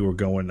Anaheim. We were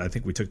going, I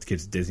think we took the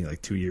kids to Disney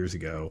like 2 years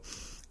ago.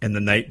 And the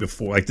night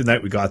before, like the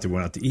night we got there, we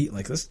went out to eat.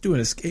 Like, let's do an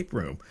escape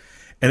room.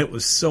 And it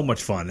was so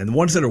much fun. And the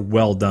ones that are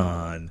well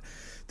done,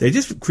 they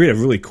just create a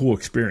really cool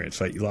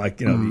experience.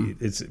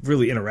 It's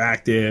really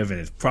interactive and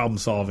it's problem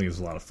solving. It was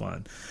a lot of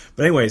fun.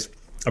 But anyways,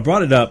 I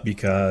brought it up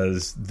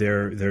because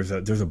there's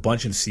a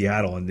bunch in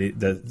Seattle, and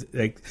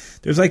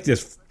there's like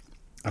this.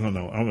 I don't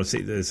know. I don't want to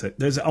say this.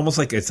 There's almost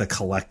like it's a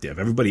collective.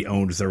 Everybody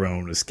owns their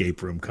own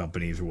escape room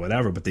companies or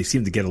whatever, but they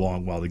seem to get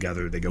along well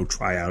together. They go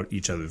try out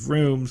each other's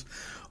rooms,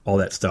 all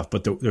that stuff.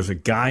 But there's a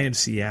guy in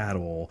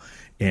Seattle,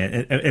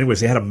 and anyways,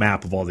 they had a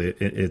map of all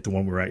the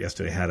one we were at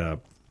yesterday had a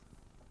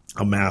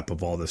map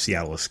of all the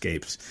Seattle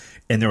escapes,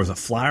 and there was a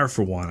flyer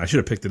for one. I should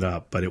have picked it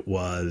up, but it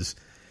was,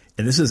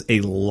 and this is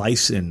a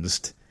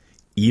licensed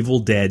Evil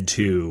Dead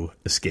 2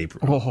 escape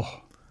room.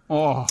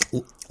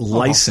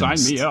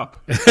 Licensed. Sign me up.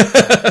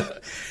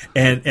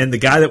 And the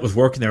guy that was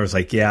working there was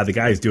like, "Yeah, the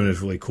guy who's doing it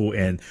is really cool."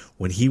 And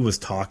when he was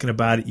talking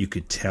about it, you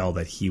could tell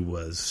that he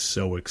was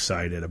so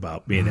excited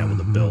about being able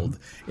to build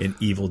an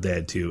Evil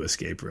Dead 2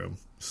 escape room.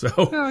 So,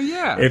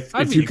 yeah,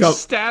 if you come,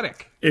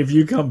 ecstatic. If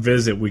you come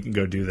visit, we can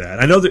go do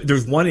that. I know that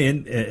there's one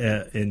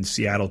in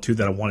Seattle too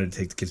that I wanted to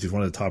take the kids. It's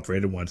one of the top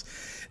rated ones.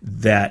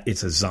 That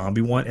it's a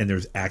zombie one, and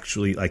there's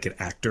actually like an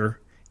actor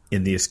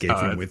in the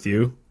escape room with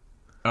you.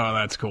 Oh,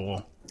 that's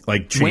cool.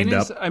 Like chained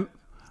up.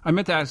 I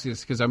meant to ask you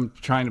this because I'm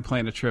trying to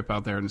plan a trip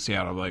out there in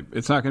Seattle. Like,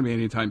 it's not going to be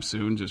anytime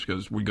soon, just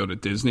because we go to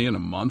Disney in a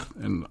month,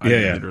 and I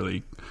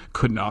literally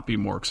could not be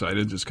more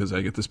excited just because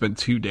I get to spend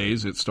 2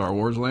 days at Star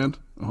Wars Land.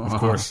 Of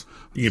course,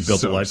 you can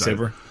build a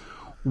lightsaber. Excited.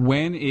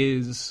 When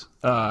is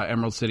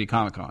Emerald City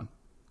Comic Con?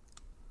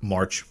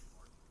 March.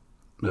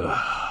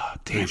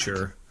 Damn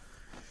sure.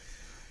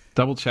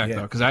 Double check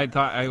though, because I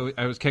thought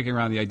I was kicking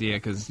around the idea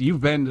because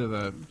you've been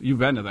to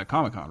that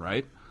Comic Con,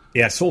 right?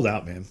 Yeah, sold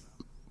out, man.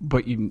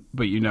 But you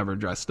never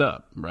dressed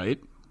up, right?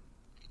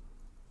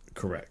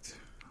 Correct.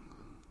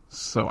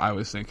 So I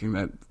was thinking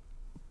that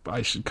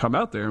I should come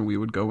out there and we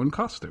would go in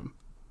costume.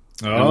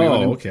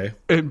 Oh, okay.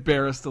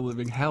 Embarrass the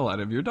living hell out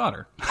of your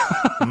daughter.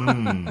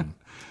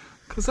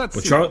 Because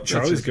that's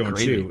Charlie's going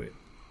too.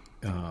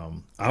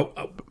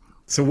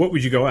 So what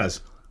would you go as?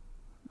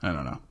 I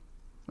don't know.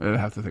 I'd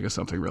have to think of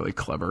something really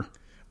clever.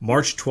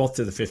 March 12th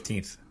to the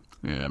 15th.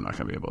 Yeah, I'm not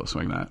going to be able to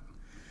swing that.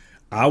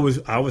 I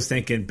was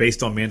thinking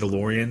based on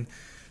Mandalorian.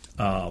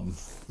 I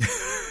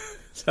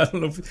don't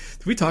know.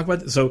 Did we talk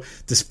about this? So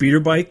the speeder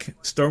bike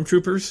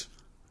stormtroopers?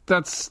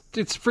 It's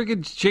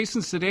friggin'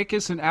 Jason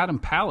Sudeikis and Adam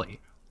Pally.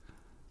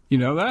 You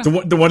know that?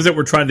 The ones that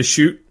were trying to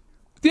shoot?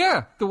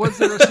 Yeah, the ones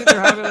that are sitting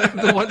there having like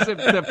the ones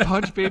that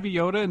punch Baby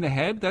Yoda in the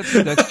head. That's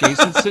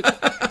Jason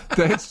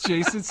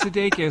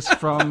Sudeikis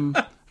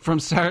from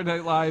Saturday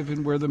Night Live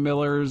and We're the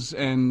Millers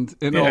and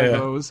all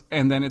those.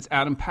 And then it's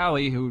Adam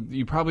Pally, who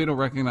you probably don't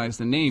recognize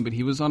the name, but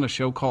he was on a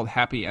show called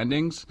Happy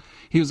Endings.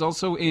 He was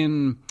also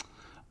in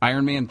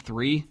Iron Man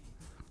 3.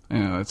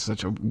 That's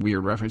such a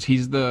weird reference.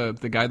 He's the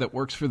guy that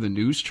works for the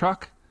news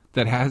truck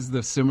that has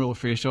the similar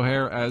facial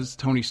hair as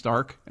Tony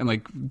Stark and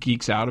like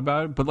geeks out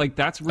about it. But like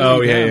that's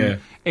really him. Yeah.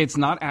 It's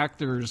not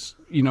actors,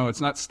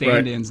 it's not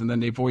stand-ins and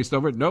then they voiced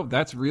over it. No,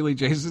 that's really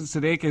Jason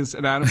Sudeikis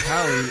and Adam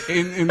Pally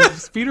in the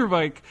speeder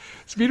bike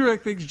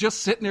things,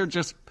 just sitting there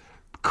just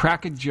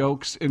cracking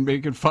jokes and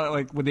making fun.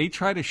 Like when they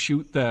try to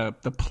shoot the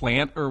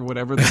plant or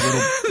whatever, the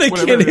little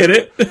they can't hit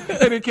it,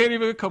 and they can't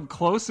even come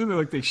close. And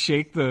they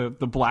shake the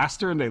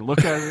blaster and they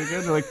look at it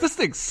again. They're like, this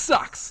thing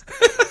sucks.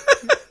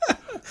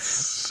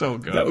 So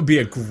good. That would be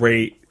a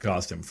great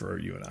costume for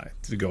you and I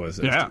to go as.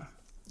 Yeah.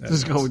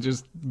 Go and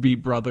just be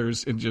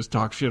brothers and just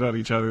talk shit on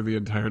each other the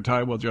entire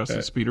time while dressed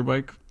as speeder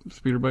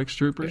bikes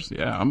troopers.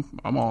 Yeah,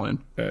 I'm all in.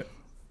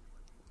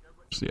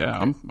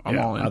 I'm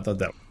all in. I thought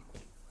that.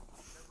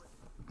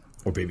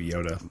 Or Baby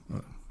Yoda.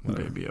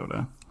 Baby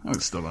Yoda. I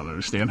still don't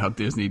understand how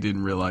Disney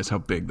didn't realize how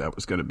big that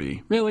was going to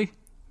be. Really?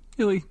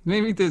 really,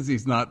 maybe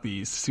Disney's not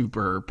these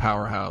super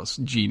powerhouse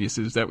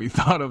geniuses that we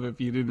thought of if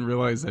you didn't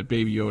realize that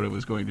Baby Yoda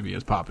was going to be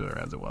as popular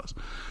as it was.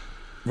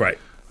 Right.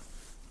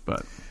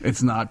 But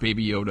it's not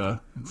Baby Yoda.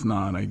 It's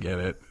not. I get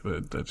it.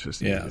 But that's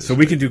just... Yeah, so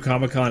we can do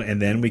Comic-Con,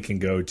 and then we can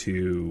go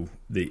to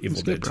the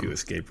Evil Dead 2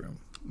 escape room.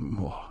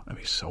 Oh,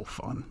 that'd be so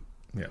fun.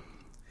 Yeah.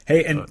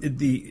 Hey, and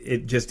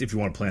just if you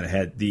want to plan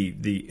ahead,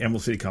 the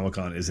Emerald City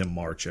Comic-Con is in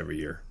March every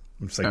year.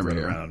 It's like right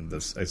around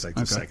this. It's like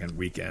the second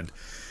weekend,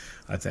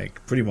 I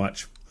think, pretty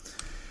much.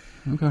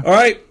 Okay. All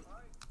right.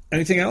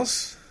 Anything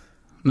else?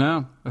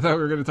 No, I thought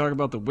we were going to talk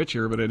about The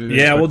Witcher, but I didn't.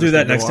 Yeah, we'll do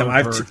that next time.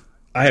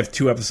 I have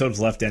 2 episodes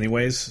left,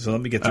 anyways. So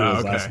let me get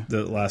through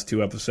the last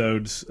 2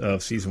 episodes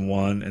of season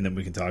 1, and then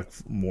we can talk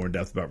more in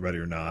depth about Ready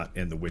or Not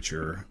and The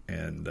Witcher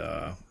and.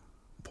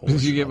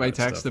 Did you get my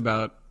text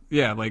about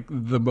like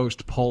the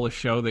most Polish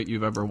show that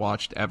you've ever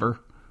watched ever?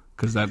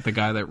 Because the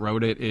guy that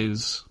wrote it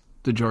is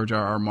the George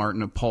R.R.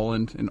 Martin of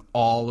Poland, and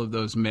all of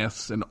those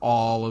myths and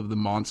all of the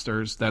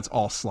monsters, that's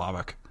all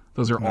Slavic.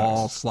 Those are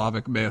all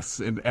Slavic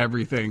myths, and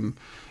everything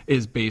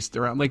is based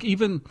around, like,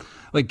 even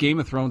like Game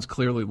of Thrones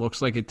clearly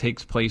looks like it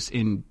takes place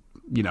in,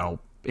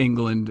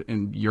 England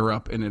and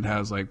Europe, and it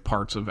has like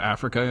parts of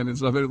Africa and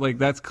stuff. Like,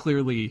 that's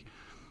clearly,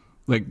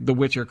 like, The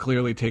Witcher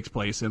clearly takes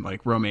place in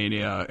like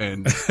Romania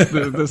and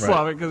the right.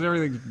 Slavic, because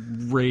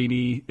everything's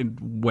rainy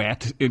and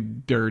wet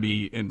and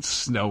dirty and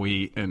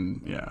snowy,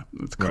 and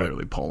it's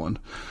clearly Poland.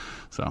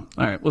 So, all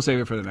right, we'll save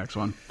it for the next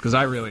one, because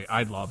I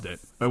loved it.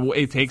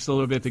 It takes a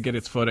little bit to get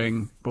its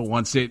footing, but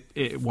once it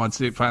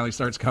finally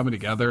starts coming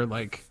together,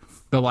 like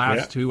the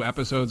last 2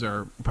 episodes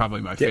are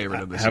probably my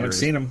favorite of the series. Haven't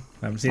seen them.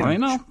 I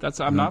know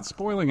I'm not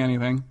spoiling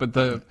anything, but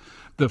the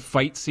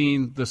fight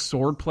scene, the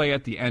sword play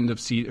at the end of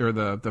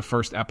the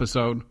first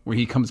episode where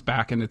he comes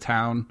back into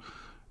town.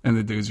 And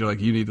the dudes are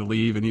like, "You need to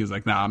leave," and he was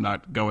like, "Nah, I'm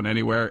not going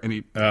anywhere." And he,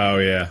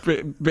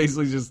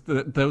 basically just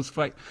those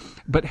fight.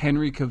 But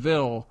Henry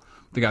Cavill,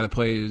 the guy that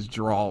plays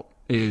Geralt,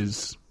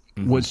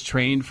 was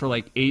trained for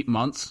like 8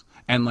 months,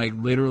 and like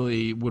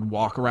literally would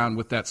walk around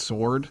with that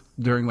sword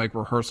during like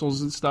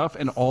rehearsals and stuff.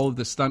 And all of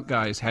the stunt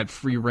guys had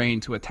free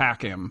reign to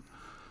attack him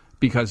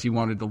because he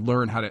wanted to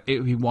learn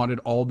he wanted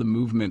all the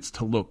movements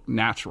to look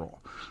natural.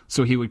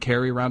 So he would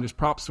carry around his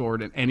prop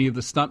sword, and any of the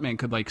stuntmen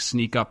could like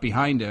sneak up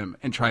behind him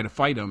and try to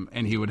fight him,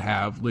 and he would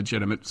have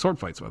legitimate sword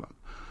fights with him.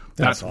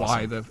 That's awesome.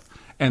 Why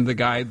the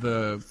guy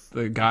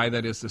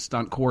that is the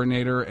stunt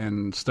coordinator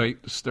and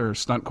stunt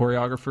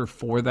choreographer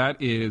for that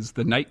is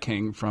the Night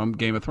King from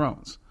Game of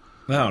Thrones.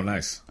 Oh,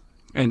 nice.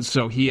 And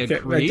so he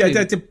had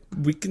created...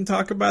 We can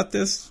talk about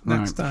this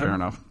next time. Fair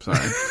enough.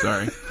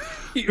 Sorry.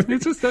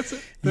 It's just, that's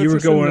it. You were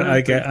going...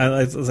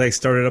 I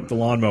started up the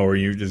lawnmower,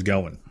 and you were just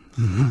going.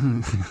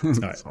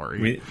 Right.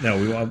 Sorry.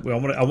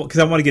 Because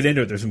I want to get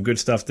into it. There's some good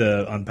stuff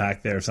to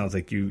unpack there. It sounds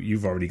like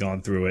you've already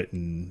gone through it,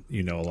 and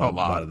you know a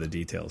lot of the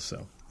details.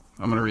 So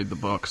I'm going to read the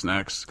books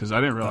next, because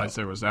I didn't realize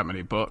there was that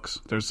many books.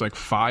 There's like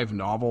 5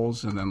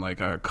 novels, and then like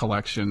a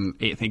collection.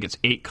 I think it's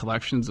 8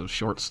 collections of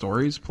short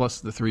stories, plus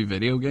the 3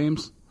 video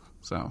games.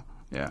 So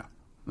yeah,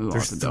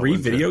 there's 3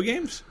 video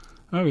games.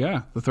 Oh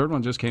yeah, the 3rd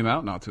one just came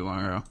out not too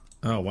long ago.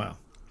 Oh wow,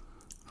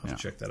 I'll have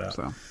to check that out.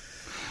 So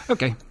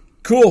okay,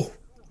 cool.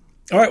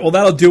 All right, well,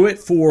 that'll do it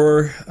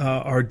for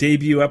our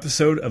debut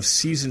episode of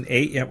Season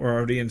 8. Yeah, we're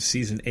already in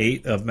Season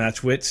 8 of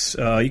Match Wits.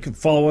 You can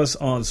follow us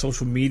on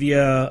social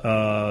media.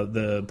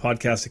 The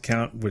podcast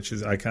account, which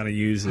I kind of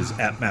use, is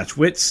at Match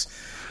Wits.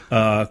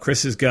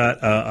 Chris has got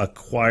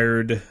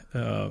Acquired...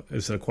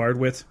 is it Acquired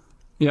Wit?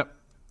 Yep.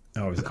 I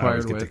always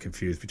get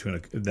confused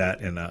between that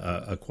and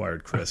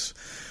Acquired Chris.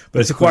 But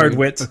it's Acquired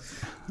Wit.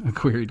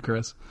 Acquired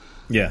Chris.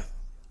 Yeah.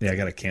 Yeah, I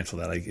got to cancel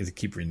that. I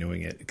keep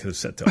renewing it because it's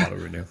set to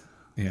auto-renew.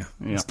 Yeah,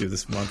 let's do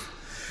this month.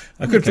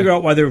 I couldn't figure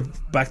out why they're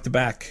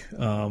back-to-back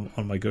on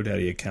my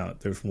GoDaddy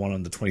account. There's one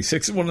on the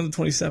 26th and one on the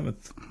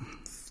 27th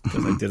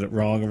because I did it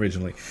wrong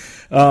originally.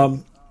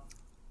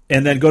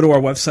 And then go to our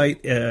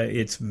website.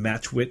 It's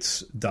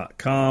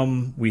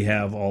matchwits.com. We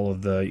have all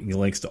of the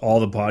links to all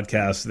the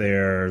podcasts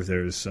there.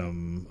 There's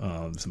some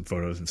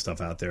photos and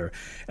stuff out there.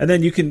 And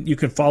then you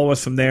can follow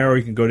us from there, or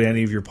you can go to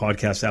any of your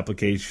podcast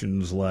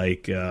applications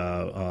like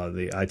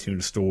the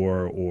iTunes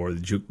Store or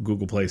the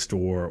Google Play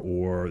Store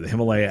or the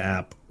Himalaya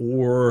app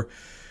or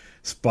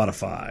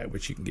Spotify,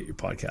 which you can get your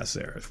podcasts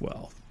there as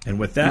well. And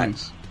with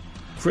that,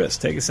 Chris,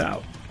 take us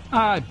out.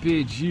 I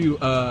bid you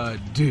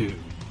adieu.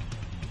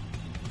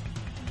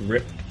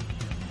 Rip.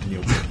 See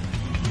you,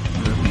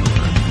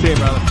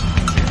 brother.